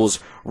new rules,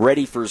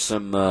 ready for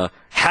some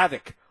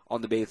havoc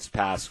on the base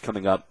pass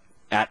coming up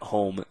at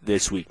home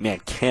this week.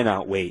 Man,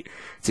 cannot wait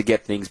to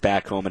get things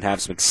back home and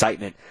have some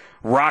excitement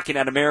rocking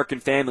at American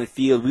Family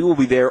Field. We will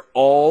be there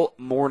all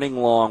morning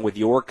long with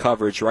your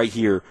coverage right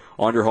here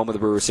on your home of the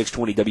Brewers,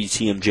 620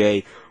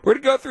 WTMJ. We're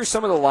going to go through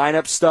some of the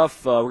lineup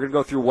stuff. We're going to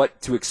go through what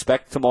to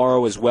expect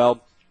tomorrow as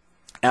well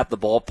at the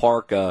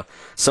ballpark,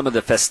 some of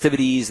the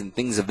festivities and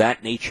things of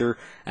that nature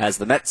as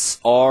the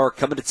Mets are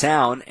coming to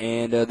town.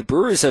 And the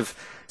Brewers have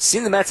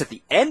seen the Mets at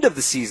the end of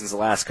the seasons the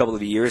last couple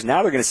of years.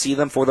 Now they're going to see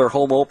them for their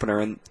home opener,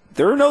 and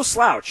they're no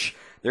slouch.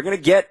 They're going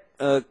to get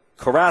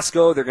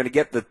Carrasco. They're going to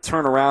get the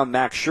turnaround.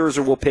 Max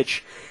Scherzer will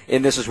pitch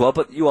in this as well.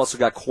 But you also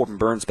got Corbin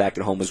Burns back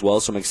at home as well,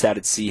 so I'm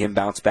excited to see him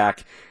bounce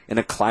back in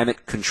a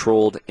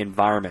climate-controlled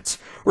environment.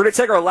 We're going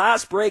to take our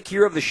last break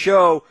here of the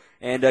show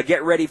and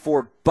get ready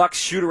for Bucks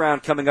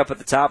shoot-around coming up at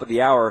the top of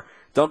the hour.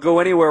 Don't go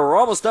anywhere. We're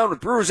almost done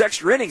with Brewers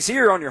Extra Innings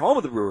here on your home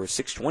of the Brewers,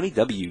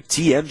 620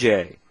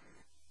 WTMJ.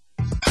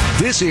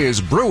 This is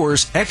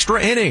Brewers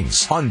Extra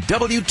Innings on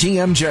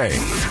WTMJ.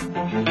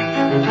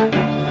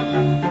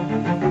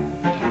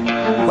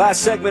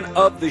 Last segment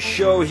of the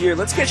show here.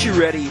 Let's get you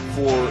ready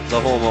for the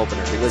home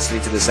opener. If you're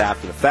listening to this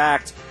after the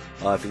fact,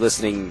 if you're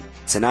listening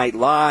tonight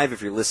live,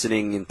 if you're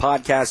listening in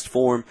podcast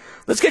form,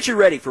 let's get you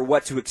ready for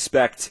what to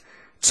expect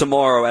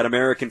tomorrow at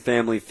American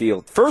Family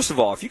Field. First of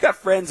all, if you got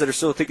friends that are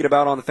still thinking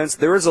about on the fence,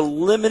 there is a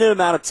limited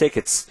amount of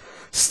tickets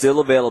still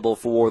available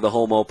for the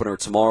home opener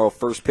tomorrow.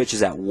 First pitch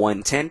is at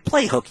 1:10.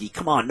 Play hooky.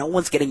 Come on, no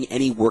one's getting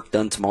any work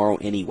done tomorrow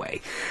anyway.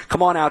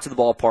 Come on out to the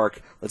ballpark.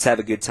 Let's have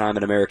a good time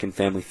at American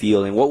Family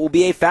Field. And what will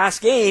be a fast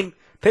game,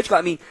 pitch clock.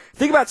 I mean,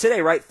 think about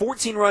today, right?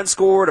 14 runs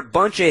scored, a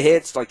bunch of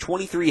hits, like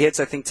 23 hits,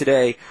 I think,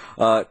 today.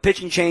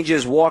 Pitching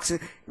changes, walks.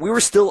 We were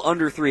still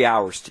under 3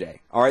 hours today.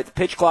 All right, the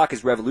pitch clock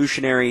is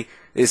revolutionary.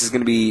 This is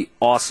going to be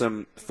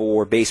awesome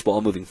for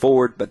baseball moving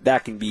forward, but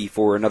that can be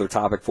for another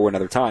topic for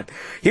another time.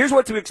 Here's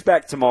what to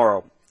expect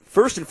tomorrow.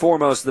 First and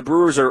foremost, the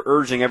Brewers are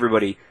urging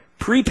everybody,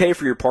 prepay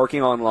for your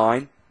parking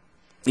online.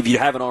 If you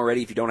haven't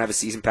already, if you don't have a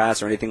season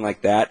pass or anything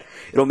like that,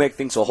 it'll make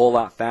things a whole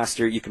lot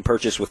faster. You can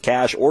purchase with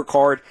cash or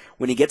card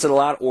when you get to the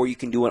lot, or you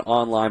can do it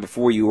online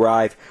before you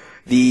arrive.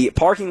 The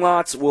parking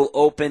lots will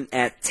open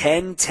at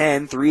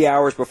 10:10, 3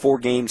 hours before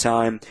game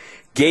time.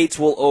 Gates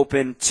will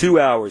open 2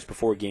 hours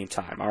before game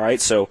time, all right?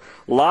 So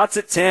lots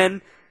at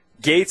 10,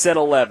 gates at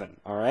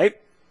 11, all right?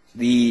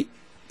 The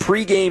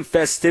pregame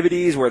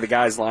festivities where the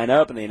guys line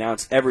up and they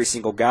announce every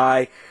single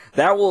guy.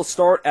 That will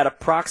start at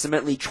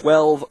approximately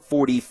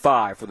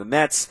 12:45 for the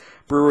Mets.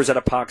 Brewers at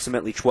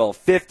approximately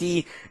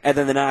 12:50, and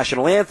then the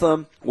national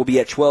anthem will be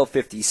at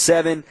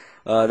 12:57.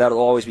 That'll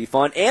always be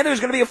fun. And there's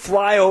going to be a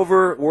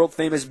flyover,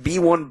 world-famous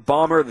B-1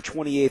 bomber, the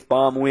 28th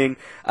Bomb Wing,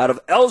 out of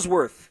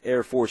Ellsworth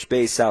Air Force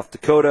Base, South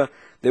Dakota.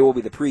 There will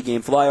be the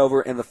pregame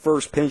flyover, and the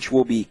first pitch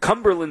will be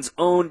Cumberland's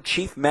own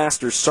Chief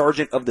Master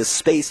Sergeant of the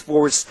Space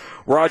Force,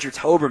 Roger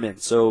Toberman.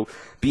 So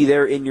be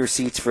there in your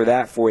seats for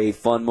that, for a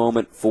fun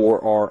moment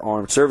for our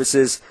armed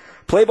services.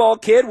 Play ball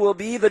kid will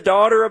be the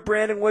daughter of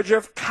Brandon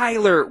Woodruff,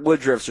 Kyler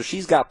Woodruff. So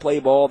she's got play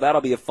ball. That'll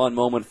be a fun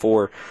moment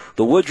for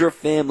the Woodruff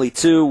family,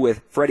 too,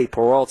 with Freddie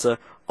Peralta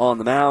on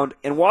the mound.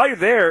 And while you're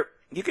there,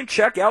 you can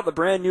check out the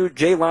brand new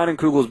Jay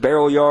Leinenkugel's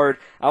Barrel Yard.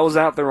 I was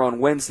out there on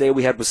Wednesday.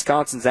 We had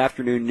Wisconsin's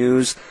Afternoon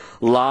News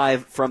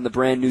live from the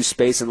brand new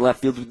space in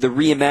left field. The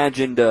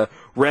reimagined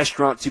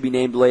restaurant to be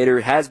named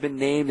later has been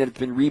named and it's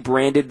been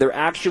rebranded. They're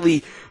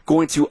actually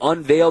going to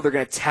unveil, they're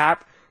going to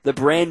tap the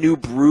brand new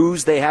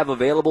brews they have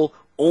available,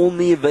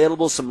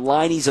 some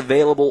Lineys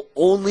available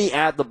only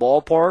at the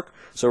ballpark.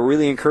 So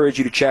really encourage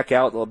you to check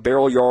out the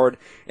Barrel Yard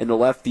in the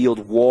left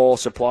field wall.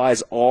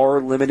 Supplies are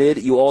limited.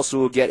 You also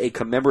will get a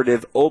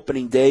commemorative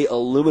opening day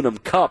aluminum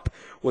cup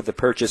with the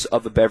purchase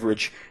of the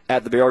beverage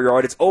at the Barrel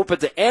Yard. It's open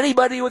to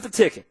anybody with a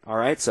ticket, all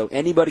right? So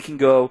anybody can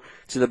go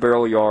to the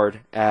Barrel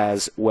Yard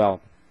as well.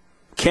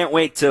 Can't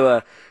wait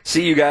to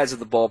see you guys at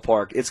the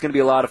ballpark. It's going to be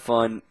a lot of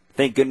fun.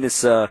 Thank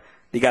goodness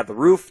they got the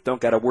roof. Don't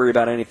got to worry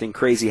about anything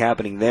crazy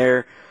happening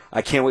there.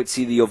 I can't wait to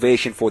see the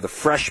ovation for the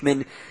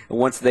freshmen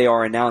once they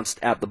are announced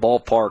at the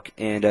ballpark,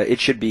 and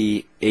it should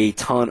be a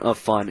ton of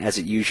fun, as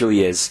it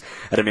usually is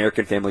at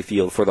American Family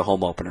Field for the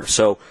home opener.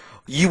 So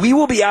we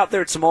will be out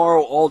there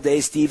tomorrow all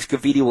day. Steve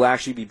Scavidi will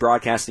actually be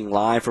broadcasting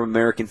live from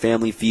American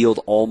Family Field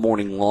all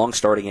morning long,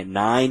 starting at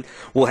 9.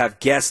 We'll have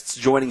guests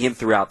joining him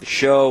throughout the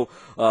show.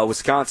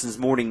 Wisconsin's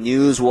Morning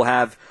News will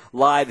have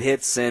live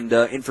hits and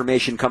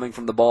information coming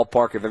from the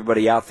ballpark of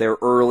everybody out there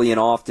early and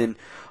often.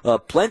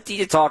 Plenty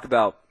to talk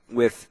about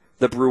with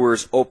the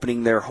Brewers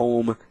opening their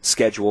home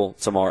schedule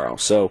tomorrow.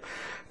 So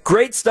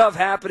great stuff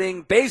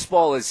happening.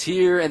 Baseball is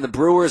here, and the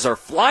Brewers are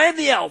flying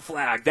the L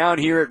flag down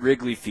here at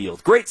Wrigley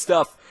Field. Great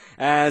stuff,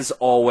 as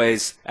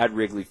always, at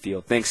Wrigley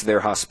Field. Thanks to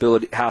their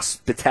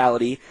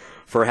hospitality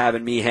for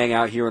having me hang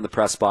out here in the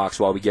press box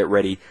while we get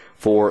ready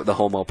for the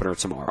home opener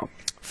tomorrow.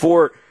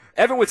 For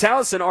Evan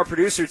Witalison, our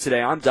producer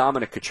today, I'm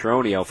Dominic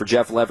Cotroneo. For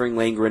Jeff Levering,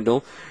 Lane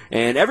Grindle,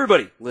 and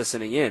everybody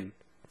listening in,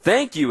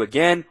 thank you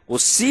again. We'll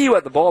see you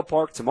at the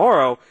ballpark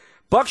tomorrow.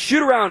 Buck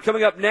Shoot-Around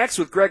coming up next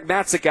with Greg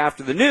Matzik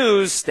after the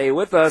news. Stay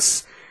with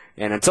us.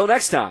 And until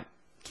next time,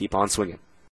 keep on swinging.